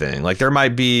reclaim anything. Like there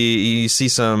might be, you see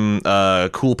some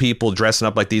cool people dressing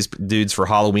up like these dudes for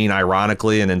Halloween,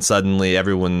 ironically, and then suddenly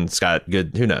everyone's got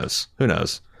good. Who knows?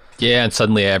 Yeah, and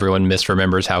suddenly everyone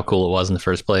misremembers how cool it was in the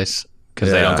first place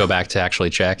because they don't go back to actually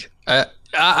check.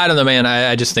 I don't know, man.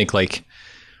 I just think like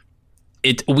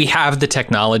we have the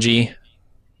technology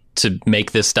to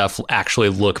make this stuff actually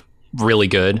look really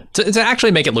good, to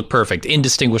actually make it look perfect,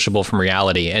 indistinguishable from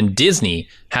reality. And Disney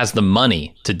has the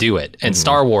money to do it. And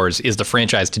Star Wars is the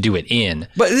franchise to do it in.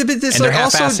 But and they're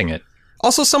half-assing it.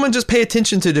 Also, someone just pay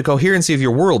attention to the coherency of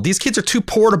your world. These kids are too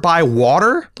poor to buy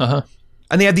water.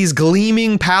 And they have these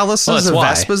gleaming palaces of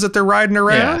Vespas that they're riding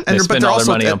around. Yeah, but they're all their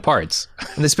money on parts.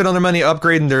 And they spend all their money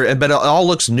upgrading but it all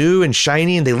looks new and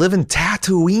shiny, and they live in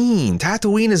Tatooine.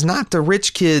 Tatooine is not the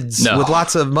rich kids with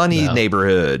lots of money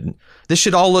neighborhood. This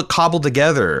should all look cobbled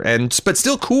together but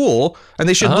still cool, and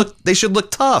they should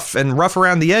look tough and rough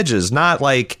around the edges, not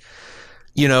like,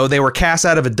 you know, they were cast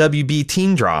out of a WB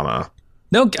teen drama.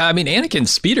 No, I mean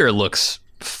Anakin's speeder looks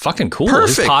fucking cool.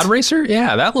 Perfect. His pod racer,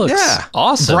 that looks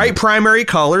awesome. Bright primary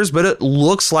colors, but it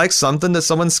looks like something that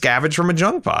someone scavenged from a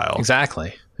junk pile.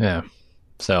 Exactly. Yeah.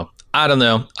 So I don't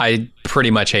know. I pretty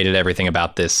much hated everything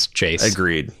about this chase.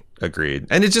 Agreed.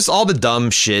 And it's just all the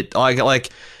dumb shit. Like,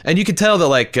 and you can tell that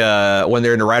like when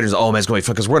they're in the writers, oh man, it's gonna be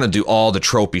fun because we're gonna do all the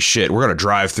tropey shit. We're gonna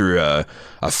drive through a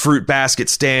fruit basket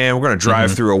stand. We're gonna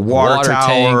drive through a water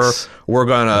tower. Tanks. We're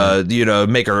gonna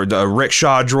make a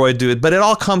rickshaw droid do it. But it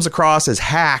all comes across as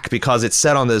hack because it's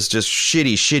set on this just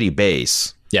shitty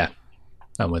base. Yeah,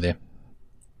 I'm with you.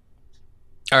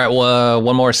 All right, well,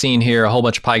 one more scene here. A whole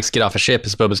bunch of Pikes get off a ship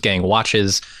as Boba's gang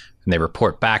watches, and they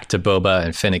report back to Boba,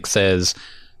 and Fennec says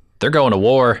they're going to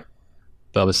war.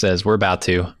 Boba says we're about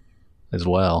to as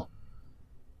well.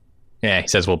 Yeah, he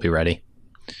says we'll be ready.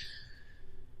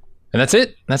 And that's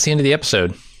it. That's the end of the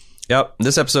episode. Yep.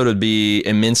 This episode would be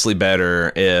immensely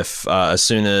better if as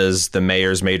soon as the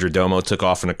mayor's major domo took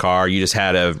off in a car, you just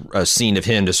had a scene of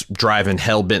him just driving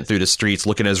hell-bent through the streets,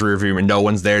 looking at his rear view, and no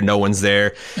one's there.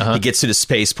 He gets to the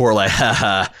spaceport like,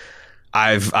 haha,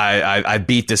 I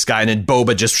beat this guy, and then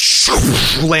Boba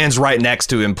just lands right next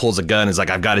to him, pulls a gun, and is like,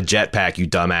 I've got a jetpack, you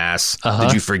dumbass.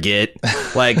 Did you forget?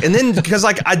 Like, and then because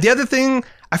like the other thing,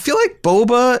 I feel like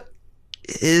Boba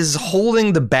is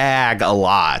holding the bag a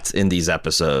lot in these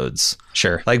episodes.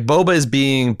 Sure. Like Boba is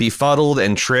being befuddled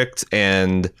and tricked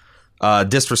and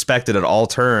disrespected at all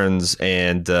turns,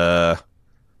 and like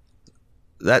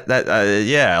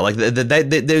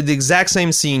the exact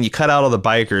same scene. You cut out all the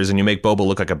bikers and you make Boba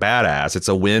look like a badass. It's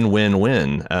a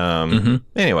win-win-win.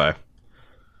 Anyway,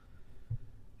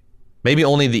 maybe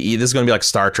only this is going to be like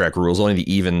Star Trek rules. Only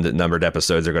the even numbered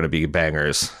episodes are going to be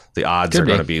bangers. The odds are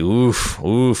going to be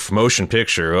oof, motion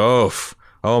picture. Oh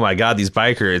my God, these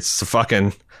bikers. It's a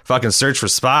fucking Search for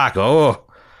Spock. Oh,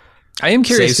 I am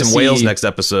curious Save some whales next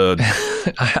episode.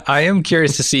 I am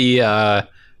curious to see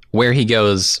where he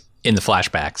goes in the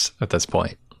flashbacks at this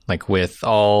point, like with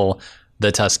all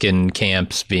the Tusken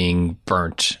camps being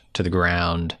burnt to the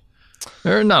ground,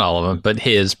 or not all of them, but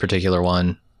his particular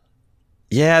one.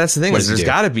 Yeah, that's the thing. There's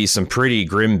got to be some pretty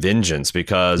grim vengeance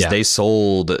because they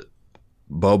sold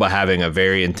Boba having a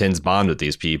very intense bond with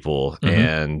these people.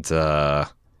 And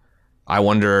I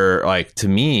wonder, like, to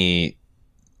me,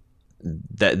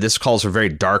 that this calls for very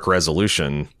dark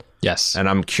resolution. Yes. And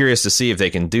I'm curious to see if they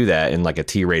can do that in like a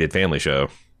T-rated family show.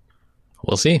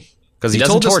 We'll see. Because he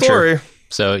told the story.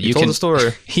 So you told the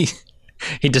story. He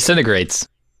disintegrates.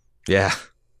 Yeah.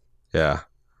 Yeah.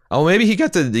 Oh, maybe he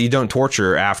got you don't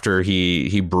torture after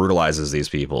he brutalizes these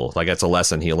people. Like that's a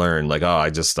lesson he learned. Like, oh, I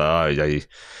just I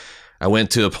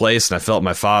went to a place and I felt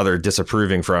my father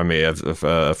disapproving from me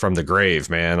from the grave.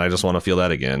 Man, I just want to feel that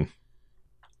again.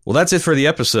 Well, that's it for the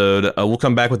episode. We'll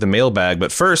come back with the mailbag,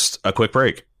 but first, a quick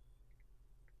break.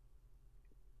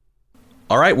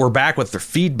 All right, we're back with the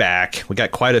feedback. We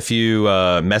got quite a few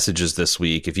messages this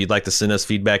week. If you'd like to send us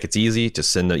feedback, it's easy.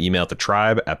 Just send an email to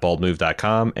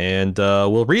tribe@baldmove.com and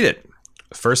we'll read it.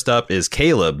 First up is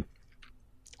Caleb.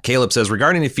 Caleb says,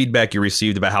 regarding the feedback you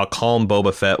received about how calm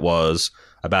Boba Fett was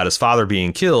about his father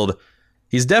being killed,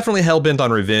 he's definitely hell-bent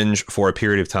on revenge for a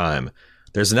period of time.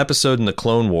 There's an episode in the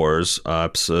Clone Wars,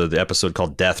 the episode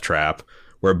called Death Trap,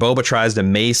 where Boba tries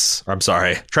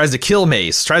to kill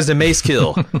Mace.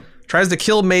 Tries to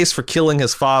kill Mace for killing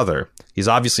his father. He's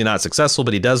obviously not successful,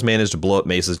 but he does manage to blow up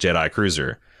Mace's Jedi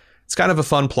cruiser. It's kind of a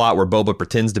fun plot where Boba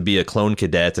pretends to be a clone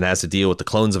cadet and has to deal with the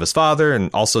clones of his father and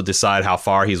also decide how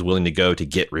far he's willing to go to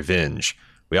get revenge.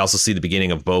 We also see the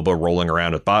beginning of Boba rolling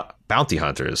around with bounty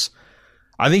hunters.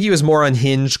 I think he was more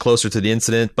unhinged closer to the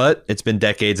incident, but it's been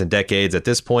decades and decades at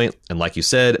this point, and like you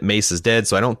said, Mace is dead,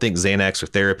 so I don't think Xanax or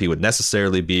therapy would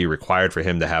necessarily be required for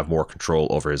him to have more control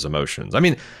over his emotions. I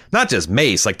mean, not just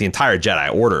Mace, like the entire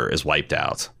Jedi Order is wiped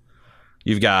out.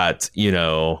 You've got,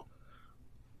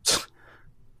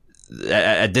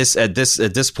 at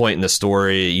this point in the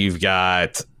story, you've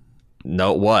got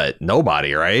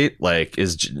nobody, right? Like,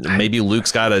 maybe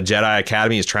Luke's got a Jedi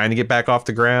Academy, he's trying to get back off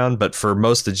the ground, but for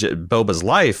most of Boba's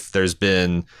life, there's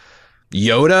been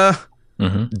Yoda,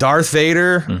 Darth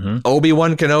Vader,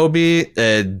 Obi-Wan Kenobi,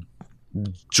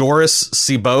 Joruus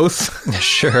C'baoth.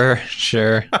 Sure.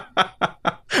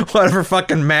 Whatever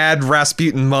fucking mad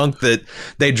Rasputin monk that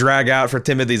they drag out for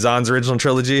Timothy Zahn's original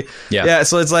trilogy. Yeah.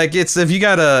 So it's like if you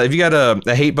got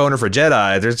a hate boner for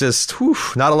Jedi, there's just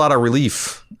not a lot of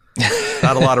relief.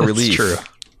 Not a lot of relief. True.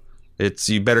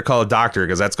 You better call a doctor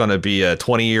because that's going to be a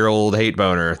 20-year-old hate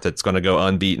boner that's going to go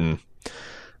unbeaten.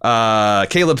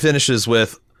 Caleb finishes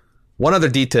with one other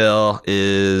detail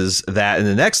is that in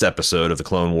the next episode of the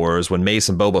Clone Wars, when Mace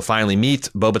and Boba finally meet,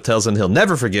 Boba tells him he'll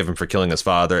never forgive him for killing his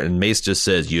father, and Mace just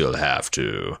says, "You'll have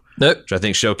to." Nope. Which I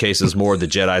think showcases more of the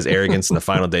Jedi's arrogance in the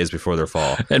final days before their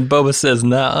fall. And Boba says,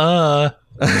 "Nuh-uh."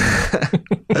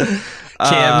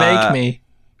 Can't make me.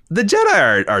 The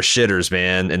Jedi are shitters,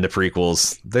 man, in the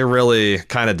prequels. They're really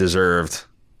kind of deserved.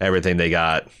 everything they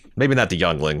got. Maybe not the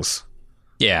younglings.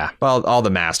 Yeah. Well, all the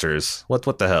masters. What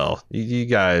the hell? You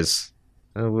guys,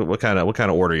 what kind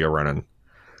of order you're running?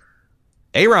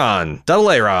 Aaron, double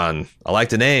Aaron, I like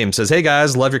the name, says, hey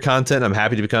guys, love your content. I'm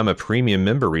happy to become a premium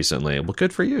member recently. Well,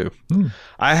 good for you.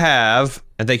 I have,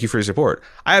 and thank you for your support.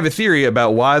 I have a theory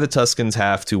about why the Tuskens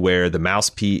have to wear the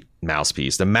mouthpiece,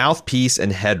 the mouthpiece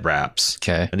and head wraps.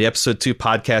 Okay. In the episode 2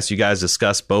 podcast, you guys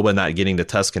discussed Boba not getting the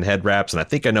Tusken head wraps, and I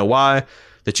think I know why.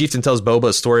 The chieftain tells Boba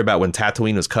a story about when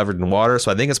Tatooine was covered in water,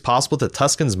 so I think it's possible that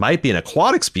Tuskens might be an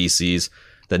aquatic species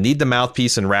that need the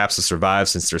mouthpiece and wraps to survive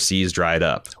since their seas dried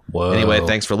up. Whoa. Anyway,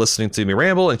 thanks for listening to me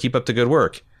ramble and keep up the good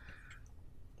work.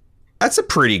 That's a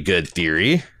pretty good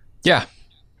theory. Yeah.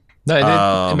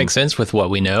 No, it makes sense with what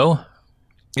we know.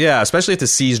 Yeah, especially if the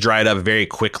seas dried up very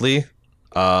quickly.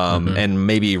 And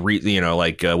maybe, within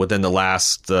the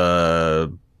last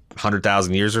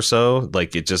 100,000 years or so,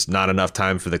 like it's just not enough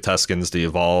time for the Tuskens to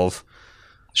evolve.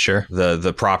 Sure.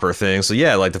 The proper thing. So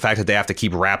yeah, like the fact that they have to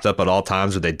keep wrapped up at all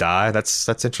times or they die,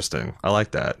 that's interesting. I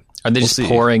like that. Are they just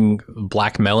pouring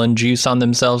black melon juice on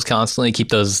themselves constantly? Keep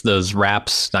those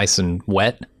wraps nice and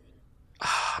wet?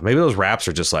 Maybe those wraps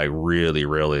are just like really,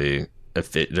 really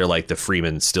they're like the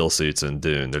Freeman still suits in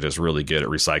Dune. They're just really good at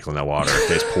recycling that water.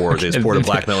 They just pour the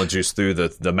black melon juice through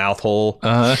the mouth hole.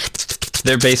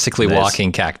 They're basically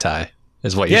walking cacti,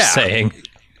 is what you're saying.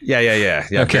 Yeah.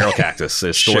 Okay. Barrel cactus.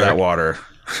 They store that water.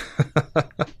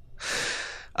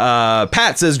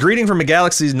 Pat says, greeting from a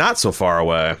galaxy not so far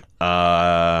away.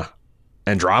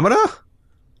 Andromeda?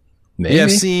 Maybe. You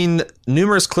have seen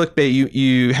numerous clickbait.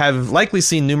 You have likely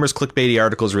seen numerous clickbaity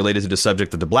articles related to the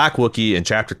subject of the Black Wookiee in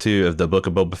Chapter 2 of the Book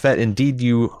of Boba Fett. Indeed,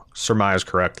 you surmise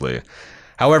correctly.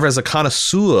 However, as a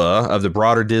connoisseur of the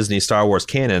broader Disney Star Wars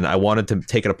canon, I wanted to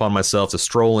take it upon myself to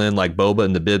stroll in like Boba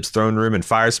in the Bib's throne room and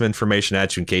fire some information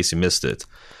at you in case you missed it.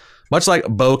 Much like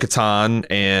Bo-Katan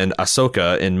and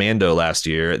Ahsoka in Mando last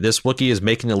year, this Wookiee is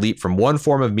making a leap from one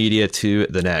form of media to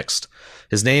the next.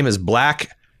 His name is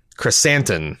Black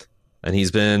Chrysanthemum, and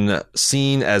he's been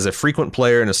seen as a frequent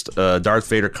player in a Darth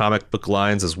Vader comic book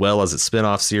lines as well as its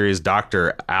spin-off series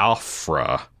Dr.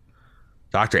 Aphra.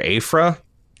 Dr. Aphra?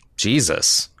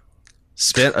 Jesus.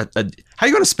 How are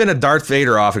you going to spin a Darth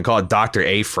Vader off and call it Dr.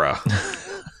 Aphra?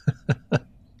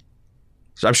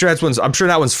 I'm sure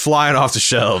that one's flying off the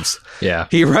shelves. Yeah.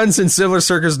 He runs in similar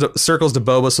circles to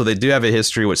Boba, so they do have a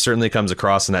history, which certainly comes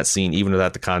across in that scene, even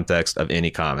without the context of any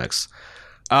comics.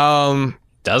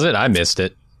 Does it? I missed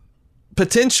it.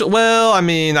 Potential. Well, I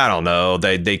mean, I don't know.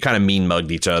 They kind of mean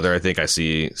mugged each other. I think I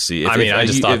see. I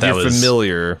just thought that was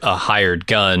familiar. A hired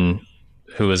gun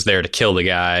who was there to kill the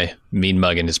guy, mean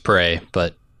mugging his prey,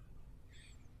 but.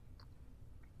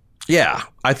 Yeah,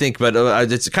 I think, but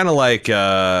it's kind of like,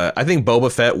 I think Boba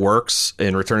Fett works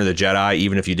in Return of the Jedi,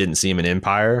 even if you didn't see him in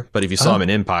Empire. But if you saw him in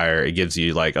Empire, it gives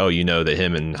you like, that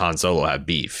him and Han Solo have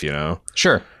beef,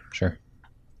 Sure.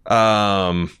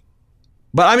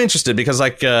 But I'm interested because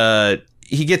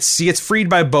he gets freed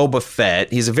by Boba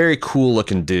Fett. He's a very cool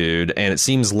looking dude, and it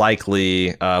seems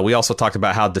likely. We also talked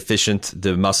about how deficient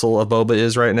the muscle of Boba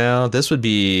is right now. This would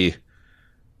be.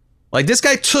 Like, this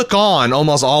guy took on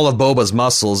almost all of Boba's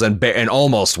muscles and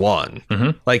almost won.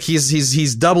 Mm-hmm. Like,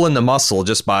 he's doubling the muscle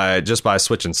just by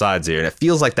switching sides here, and it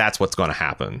feels like that's what's going to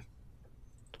happen.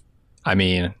 I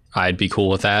mean, I'd be cool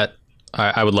with that.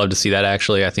 I would love to see that,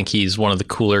 actually. I think he's one of the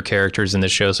cooler characters in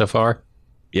this show so far.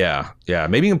 Yeah.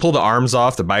 Maybe you can pull the arms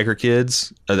off the biker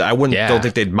kids. I don't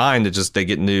think they'd mind. It just they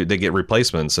get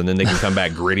replacements, and then they can come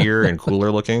back grittier and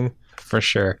cooler looking. For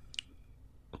sure.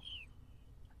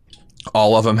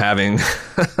 All of them having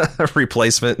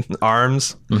replacement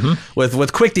arms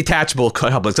with quick detachable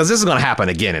couplings, because this is going to happen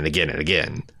again and again and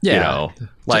again. Yeah,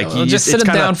 you just sit them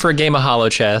down for a game of hollow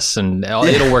chess, and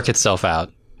it'll work itself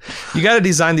out. You got to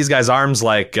design these guys' arms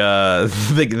like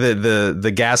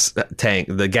the gas tank,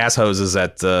 the gas hoses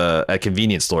at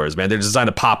convenience stores. Man, they're designed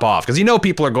to pop off because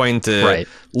people are going to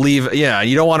leave. Yeah,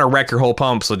 you don't want to wreck your whole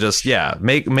pump, so just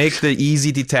make the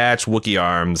easy detach Wookiee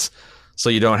arms. So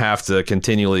you don't have to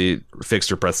continually fix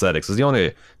your prosthetics. It's the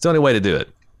only way to do it.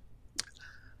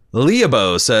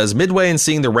 Leobo says, midway in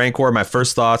seeing the Rancor, my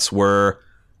first thoughts were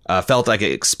felt like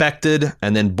expected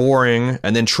and then boring.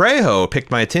 And then Trejo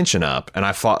picked my attention up. And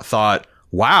I thought,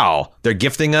 wow, they're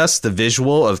gifting us the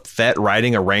visual of Fett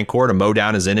riding a Rancor to mow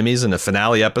down his enemies in the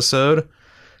finale episode.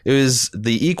 It was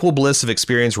the equal bliss of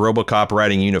experience RoboCop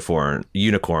riding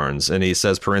unicorns. And he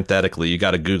says parenthetically, you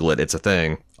got to Google it. It's a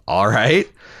thing. All right.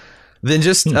 Then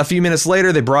just a few minutes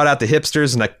later, they brought out the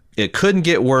hipsters, and it couldn't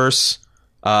get worse.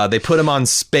 They put him on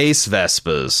space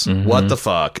Vespas. Mm-hmm. What the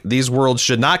fuck? These worlds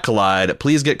should not collide.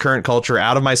 Please get current culture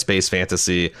out of my space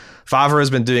fantasy. Favreau has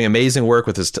been doing amazing work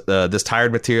with this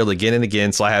tired material again and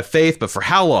again, so I have faith, but for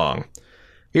how long?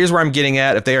 Here's where I'm getting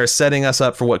at. If they are setting us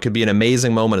up for what could be an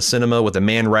amazing moment of cinema with a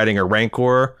man riding a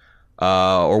Rancor,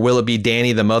 or will it be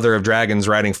Danny, the mother of dragons,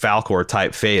 riding Falcor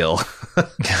type fail?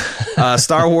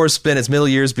 Star Wars spent its middle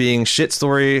years being shit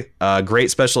story, great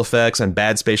special effects, and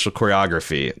bad spatial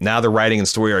choreography. Now the writing and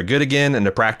story are good again, and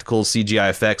the practical CGI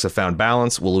effects have found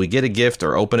balance. Will we get a gift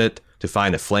or open it to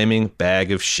find a flaming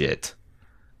bag of shit?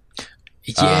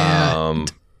 Yeah.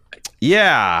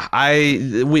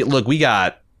 We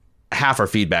got half our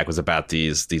feedback was about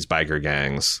these biker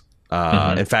gangs.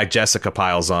 In fact, Jessica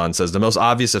piles on, says the most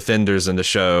obvious offenders in the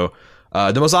show.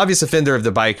 The most obvious offender of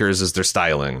the bikers is their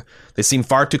styling. They seem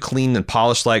far too clean and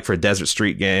polished-like for a desert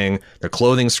street gang. Their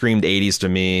clothing screamed 80s to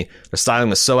me. Their styling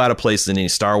was so out of place in any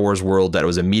Star Wars world that it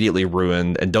was immediately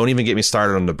ruined. And don't even get me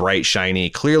started on the bright, shiny,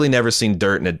 clearly never seen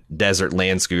dirt in a desert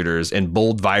land scooters in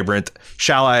bold, vibrant,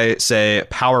 shall I say,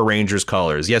 Power Rangers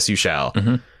colors. Yes, you shall.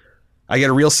 Mm-hmm. I get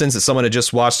a real sense that someone had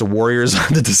just watched the Warriors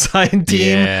on the design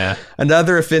team. Yeah.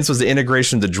 Another offense was the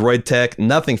integration of the droid tech.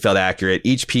 Nothing felt accurate.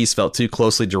 Each piece felt too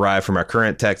closely derived from our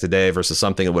current tech today versus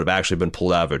something that would have actually been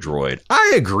pulled out of a droid.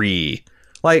 I agree.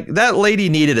 Like, that lady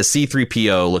needed a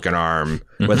C-3PO looking arm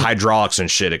with hydraulics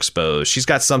and shit exposed. She's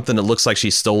got something that looks like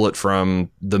she stole it from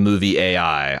the movie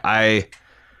AI.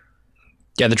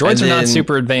 Yeah, the droids are not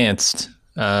super advanced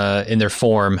in their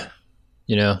form.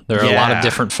 You know, there are a lot of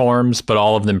different forms, but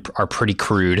all of them are pretty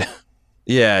crude.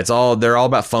 Yeah, they're all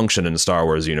about function in the Star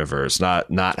Wars universe,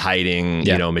 not hiding,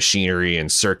 machinery and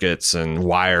circuits and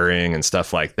wiring and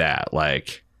stuff like that.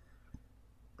 Like,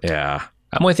 yeah.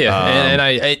 I'm with you.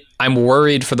 And I'm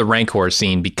worried for the Rancor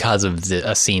scene because of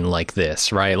a scene like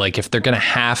this, right? Like, if they're going to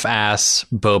half-ass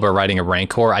Boba riding a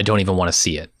Rancor, I don't even want to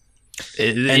see it.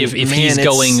 If he's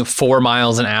going 4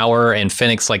 miles an hour and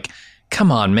Fennec's like, come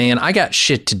on, man, I got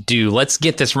shit to do. Let's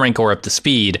get this Rancor up to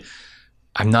speed.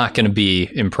 I'm not going to be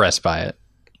impressed by it.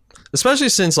 Especially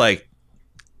since, like,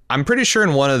 I'm pretty sure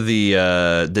in one of the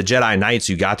Jedi Knights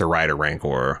you got to ride a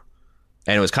Rancor,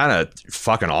 and it was kind of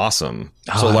fucking awesome.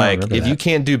 So, like, if you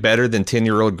can't do better than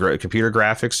 10-year-old computer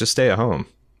graphics, just stay at home.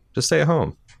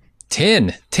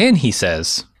 10, he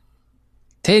says.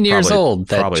 10 years old,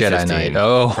 that Jedi 15, Knight.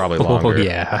 Oh, probably longer.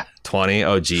 Yeah. 20?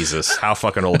 Oh, Jesus. How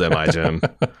fucking old am I, Jim?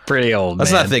 Pretty old,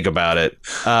 Let's not think about it.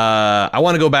 I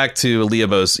want to go back to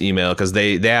Leobos' email because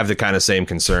they have the kind of same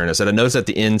concern. I said, I noticed that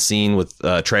the end scene with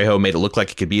Trejo made it look like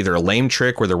it could be either a lame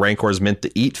trick where the Rancor is meant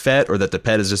to eat Fett or that the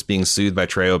pet is just being soothed by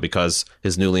Trejo because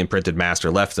his newly imprinted master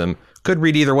left him. Could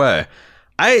read either way.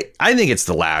 I think it's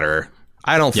the latter.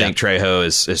 I don't think Trejo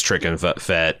is tricking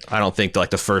Fett. I don't think like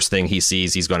the first thing he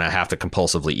sees he's going to have to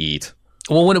compulsively eat.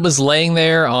 Well, when it was laying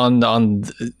there on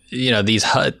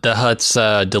the Hutt's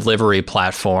delivery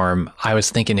platform, I was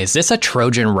thinking, is this a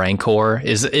Trojan Rancor?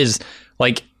 Is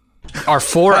like, are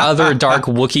 4 other dark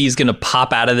Wookiees going to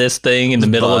pop out of this thing in the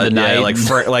middle of the night?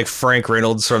 Yeah, like Frank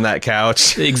Reynolds from that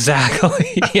couch.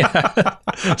 Exactly. Yeah.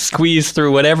 Squeeze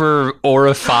through whatever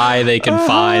orify they can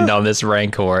find on this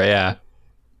Rancor. Yeah.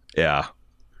 Yeah.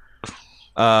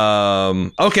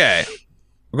 Okay.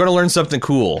 We're going to learn something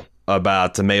cool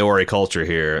about the Maori culture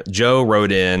here. Joe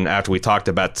wrote in after we talked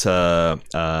about Tamura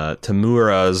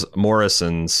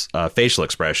Morrison's facial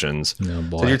expressions. Oh,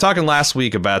 boy. So you're talking last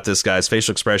week about this guy's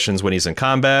facial expressions when he's in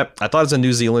combat. I thought as a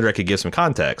New Zealander I could give some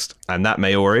context. I'm not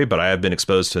Maori, but I have been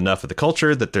exposed to enough of the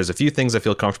culture that there's a few things I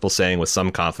feel comfortable saying with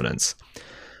some confidence.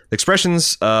 The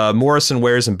expressions Morrison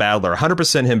wears in battle are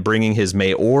 100% him bringing his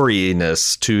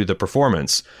Maori-ness to the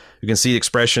performance. You can see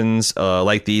expressions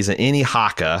like these in any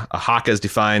haka. A haka is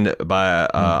defined by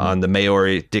on the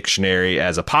Maori dictionary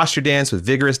as a posture dance with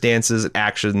vigorous dances,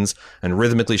 actions, and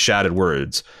rhythmically shouted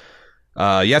words.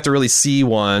 You have to really see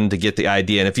one to get the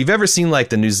idea. And if you've ever seen like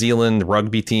the New Zealand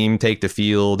rugby team take the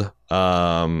field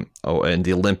in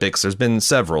the Olympics, there's been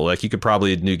several. Like you could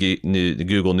probably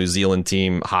Google New Zealand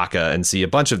team haka and see a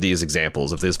bunch of these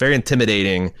examples of this very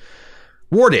intimidating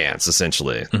war dance,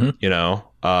 essentially. You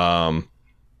know.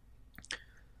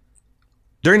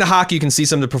 During the haka, you can see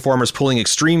some of the performers pulling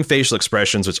extreme facial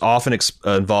expressions, which often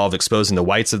involve exposing the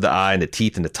whites of the eye and the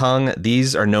teeth and the tongue.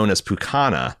 These are known as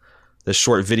pukana. This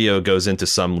short video goes into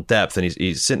some depth, and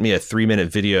he sent me a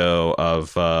 3-minute video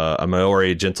of a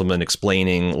Maori gentleman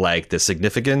explaining like the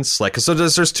significance. Like, so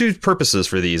there's 2 purposes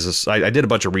for these. I did a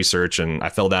bunch of research, and I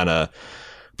fell down a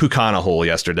pukana hole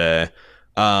yesterday.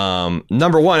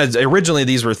 Number one, originally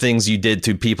these were things you did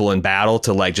to people in battle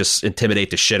to like just intimidate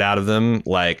the shit out of them.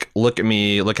 Like, look at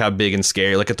me, look how big and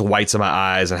scary, look at the whites of my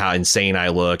eyes and how insane I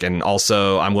look. And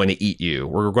also, I'm going to eat you.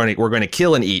 We're going to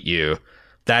kill and eat you.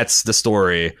 That's the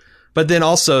story. But then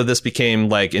also this became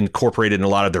like incorporated in a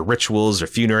lot of their rituals or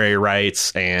funerary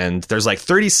rites. And there's like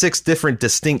 36 different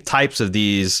distinct types of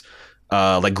these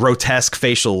like grotesque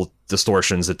facial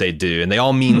distortions that they do. And they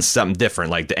all mean something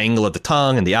different, like the angle of the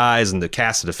tongue and the eyes and the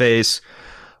cast of the face.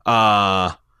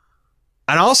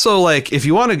 And also, like, if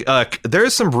you want to,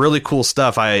 there's some really cool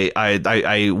stuff.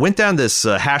 I went down this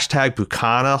hashtag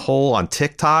Pukana hole on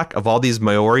TikTok of all these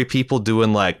Maori people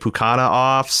doing like Pukana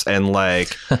offs and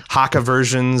like Haka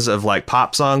versions of like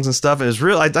pop songs and stuff. And it was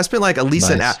real. I spent like at least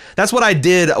an hour. That's what I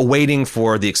did waiting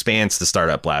for The Expanse to start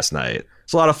up last night.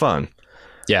 It's a lot of fun.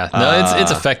 Yeah, no,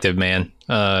 it's effective, man.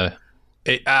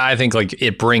 I think like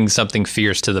it brings something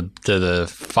fierce to the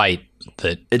fight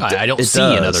that I don't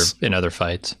see in other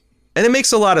fights. And it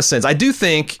makes a lot of sense. I do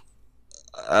think,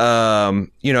 now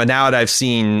that I've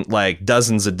seen like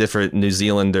dozens of different New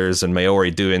Zealanders and Maori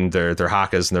doing their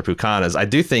Hakas and their Pukanas, I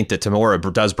do think that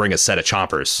Tamura does bring a set of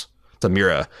chompers.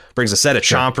 Tamura brings a set of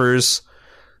chompers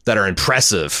that are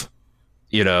impressive.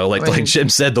 Like Jim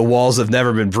said, the walls have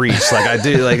never been breached. Like I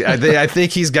do, like I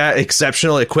think he's got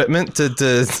exceptional equipment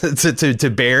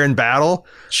to bear in battle.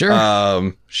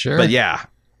 Sure, sure. But yeah,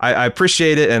 I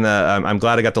appreciate it, and I'm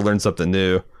glad I got to learn something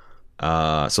new.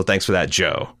 So thanks for that,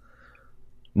 Joe.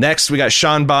 Next, we got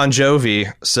Sean Bon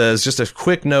Jovi says, just a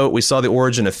quick note. We saw the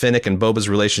origin of Finnick and Boba's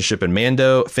relationship in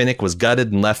Mando. Finnick was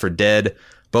gutted and left for dead.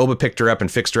 Boba picked her up and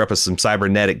fixed her up with some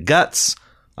cybernetic guts.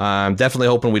 I'm definitely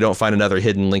hoping we don't find another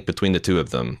hidden link between the two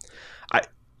of them. I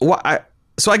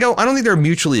don't think they're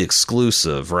mutually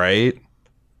exclusive, right?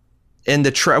 And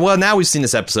now we've seen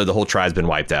this episode, the whole tribe's been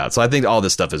wiped out. So I think all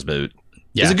this stuff is moot.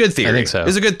 Yeah, it's a good theory. I think so.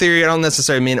 It's a good theory. I don't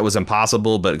necessarily mean it was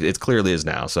impossible, but it clearly is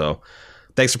now. So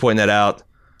thanks for pointing that out,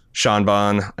 Sean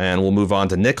Bon. And we'll move on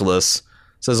to Nicholas.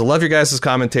 Says, I love your guys'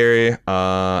 commentary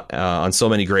on so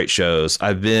many great shows.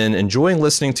 I've been enjoying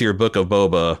listening to your book of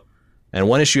Boba. And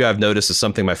one issue I've noticed is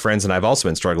something my friends and I've also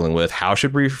been struggling with. How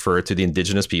should we refer to the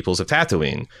indigenous peoples of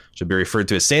Tatooine? Should be referred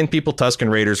to as Sand People,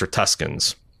 Tusken Raiders, or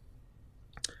Tuskens?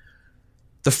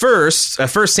 At first,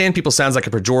 Sand People sounds like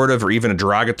a pejorative or even a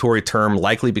derogatory term,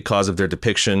 likely because of their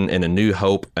depiction in A New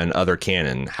Hope and other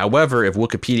canon. However, if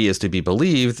Wikipedia is to be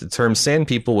believed, the term Sand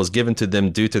People was given to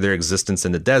them due to their existence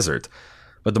in the desert.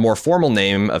 But the more formal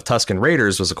name of Tusken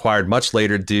Raiders was acquired much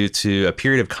later due to a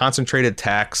period of concentrated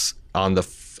attacks on a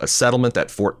settlement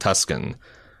at Fort Tusken.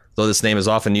 Though this name is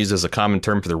often used as a common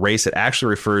term for the race, it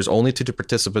actually refers only to the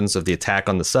participants of the attack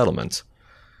on the settlement.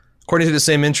 According to the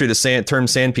same entry, the term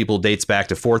Sand People dates back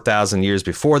to 4,000 years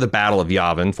before the Battle of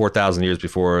Yavin, 4,000 years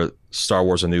before Star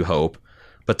Wars A New Hope.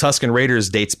 But Tusken Raiders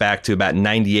dates back to about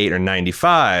 98 or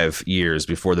 95 years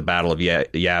before the Battle of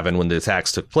Yavin when the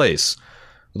attacks took place.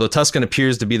 Although Tusken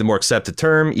appears to be the more accepted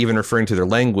term, even referring to their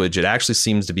language, it actually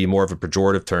seems to be more of a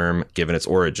pejorative term given its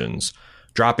origins.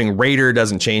 Dropping Raider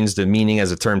doesn't change the meaning, as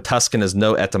the term Tusken has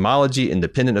no etymology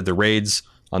independent of the raids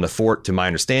on the fort, to my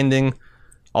understanding.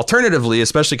 Alternatively,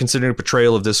 especially considering the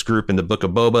portrayal of this group in the Book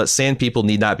of Boba, Sand People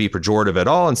need not be pejorative at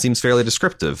all and seems fairly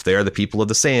descriptive. They are the people of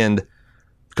the sand.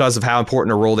 Because of how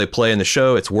important a role they play in the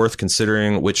show, it's worth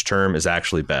considering which term is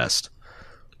actually best.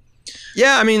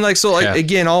 Yeah, I mean,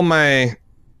 again,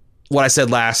 what I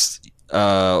said last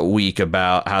week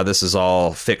about how this is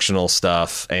all fictional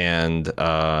stuff and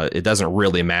it doesn't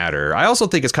really matter. I also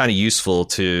think it's kind of useful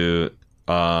to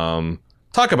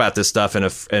talk about this stuff in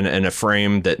a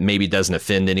frame that maybe doesn't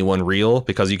offend anyone real,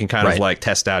 because you can kind of like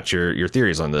test out your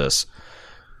theories on this.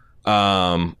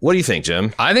 What do you think,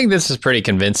 Jim? I think this is pretty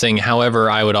convincing. However,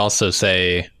 I would also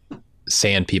say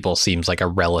Sand People seems like a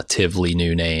relatively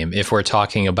new name. If we're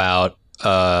talking about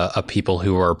a people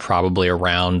who were probably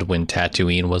around when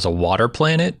Tatooine was a water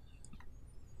planet.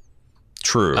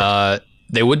 True.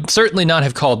 They would certainly not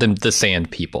have called them the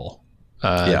Sand People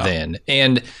then.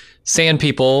 And Sand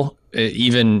People,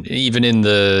 even in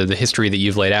the history that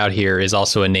you've laid out here, is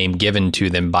also a name given to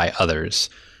them by others.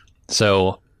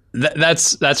 So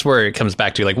that's where it comes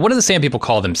back to, like, what do the Sand People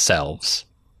call themselves?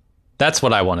 That's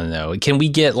what I want to know. Can we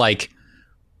get like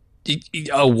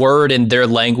a word in their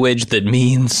language that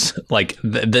means like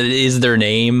that is their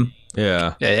name?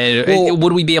 Yeah.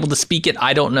 Would we be able to speak it?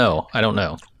 I don't know.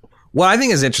 What I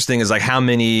think is interesting is like how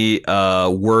many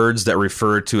words that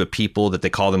refer to a people that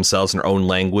they call themselves in their own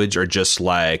language are just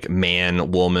like man,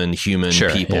 woman, human,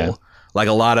 people. Yeah. Like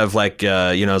a lot of like,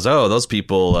 those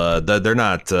people, they're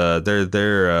not,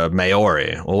 they're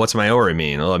Maori. Well, what's Maori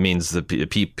mean? Well, it means the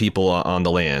people on the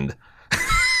land.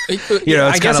 You know,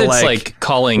 it's I guess kind of it's like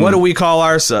calling. What do we call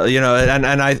ourselves? You know, and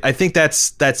I think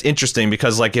that's interesting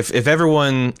because like if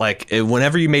everyone like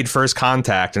whenever you made first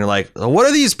contact and you're like, what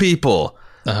are these people?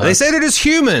 They say they're just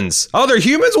humans. Oh, they're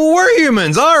humans? Well, we're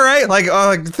humans. All right.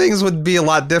 Like things would be a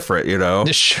lot different, you know?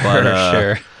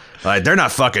 Sure. Like they're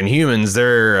not fucking humans.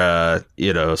 They're,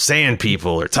 you know, sand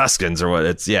people or Tuscans or what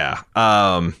it's. Yeah.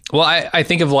 Well, I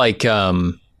think of like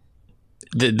the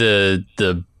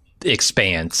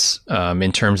Expanse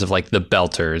in terms of like the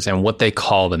Belters and what they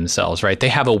call themselves, right? They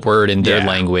have a word in their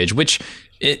language, which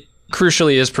it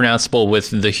crucially is pronounceable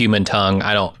with the human tongue.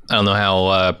 I don't know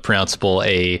how pronounceable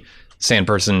a sand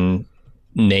person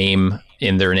name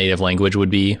in their native language would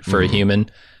be for a human,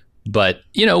 but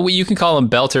you know, you can call them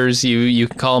Belters, you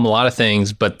can call them a lot of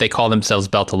things, but they call themselves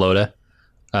Beltalowda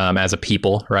as a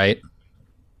people, right?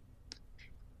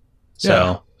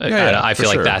 So I feel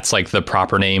like that's like the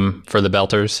proper name for the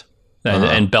Belters,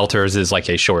 and Belters is like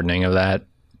a shortening of that.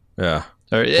 Yeah.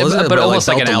 But almost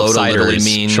like an outsider's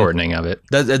shortening of it.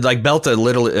 Like Belta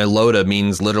Loda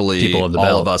means literally people of the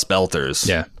all of us Belters.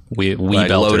 Yeah. We like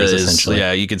Belters, Loda is, essentially.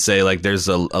 Yeah, you could say like there's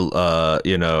a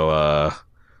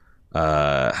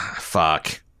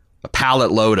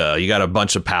pallet Loda. You got a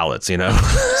bunch of pallets, you know.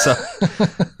 So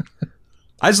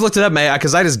I just looked it up, man,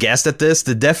 because I just guessed at this.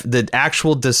 The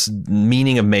actual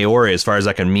meaning of Maori, as far as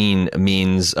I can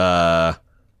means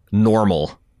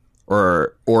normal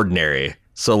or ordinary.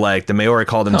 So like the Maori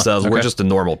call themselves, we're just the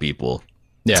normal people.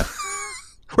 Yeah,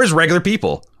 we're just regular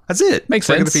people. That's it. Makes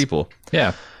regular sense. People.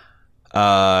 Yeah.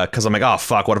 Because I'm like, oh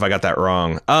fuck, what if I got that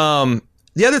wrong?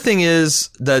 The other thing is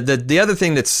the other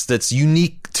thing that's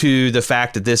unique to the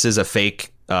fact that this is a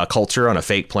fake culture on a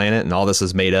fake planet and all this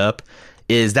is made up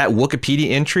is that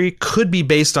Wikipedia entry could be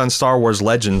based on Star Wars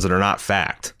legends that are not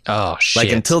fact. Oh shit!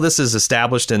 Like until this is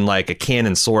established in like a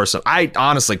canon source, I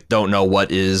honestly don't know what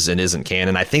is and isn't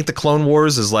canon. I think the Clone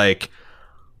Wars is like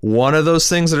one of those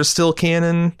things that are still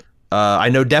canon. I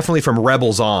know definitely from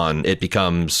Rebels on it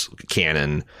becomes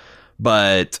canon.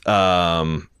 But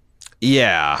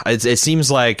yeah, it seems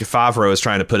like Favreau is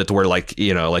trying to put it to where like,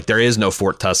 you know, like there is no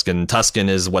Fort Tuscan. Tuscan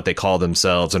is what they call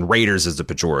themselves, and Raiders is the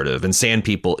pejorative, and Sand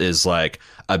People is like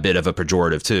a bit of a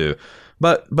pejorative too.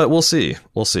 But we'll see.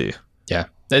 We'll see. Yeah,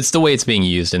 it's the way it's being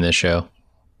used in this show.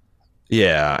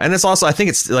 Yeah, and it's also I think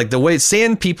it's like the way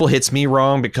Sand People hits me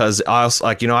wrong because I was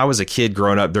like, you know, I was a kid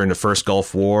growing up during the first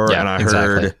Gulf War, and I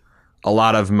heard a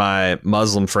lot of my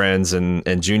Muslim friends in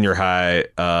junior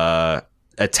high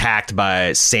attacked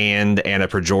by sand and a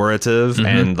pejorative,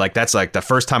 and like that's like the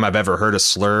first time I've ever heard a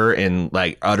slur in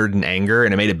like uttered in anger,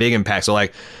 and it made a big impact. So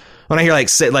like when I hear like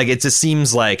say, like it just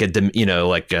seems like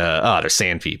they're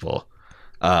sand people.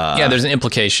 Yeah, there's an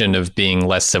implication of being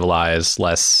less civilized,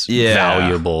 less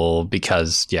valuable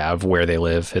because of where they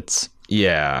live. It's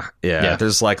Yeah.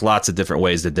 There's like lots of different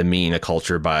ways to demean a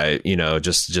culture by, you know,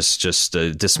 just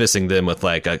dismissing them with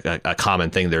like a common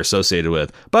thing they're associated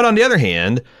with. But on the other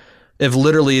hand, if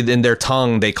literally in their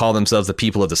tongue they call themselves the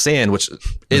people of the sand, which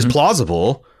is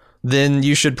plausible, then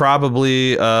you should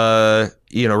probably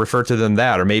refer to them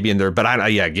that, or maybe in their. But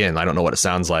again, I don't know what it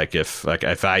sounds like if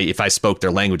I spoke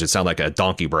their language, it sounded like a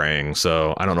donkey braying.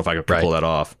 So I don't know if I could pull that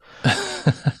off.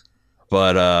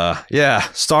 But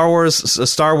Star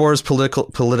Wars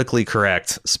politically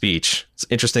correct speech. It's an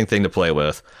interesting thing to play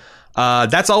with.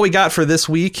 That's all we got for this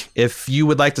week. If you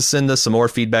would like to send us some more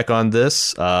feedback on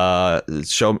this,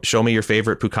 show me your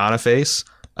favorite Pukana face.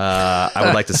 I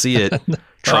would like to see it.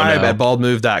 Tribe at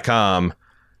baldmove.com.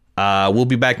 We'll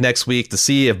be back next week to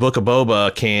see if Book of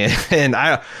Boba can. And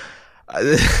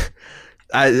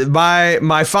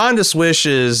my fondest wish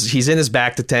is he's in his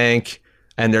bacta tank.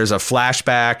 And there's a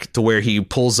flashback to where he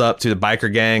pulls up to the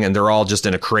biker gang and they're all just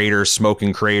in a crater,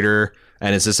 smoking crater.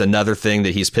 And it's just another thing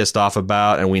that he's pissed off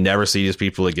about. And we never see these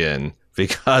people again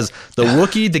because the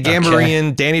Wookiee, the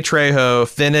Gamorrean, Danny Trejo,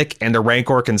 Finnick, and the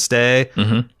Rancor can stay.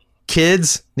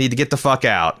 Kids need to get the fuck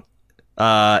out.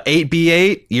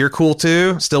 8B8, you're cool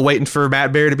too. Still waiting for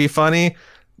Matt Berry to be funny.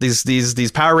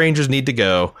 These Power Rangers need to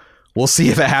go. We'll see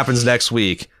if it happens next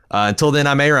week. Until then,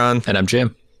 I'm Aaron. And I'm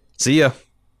Jim. See ya.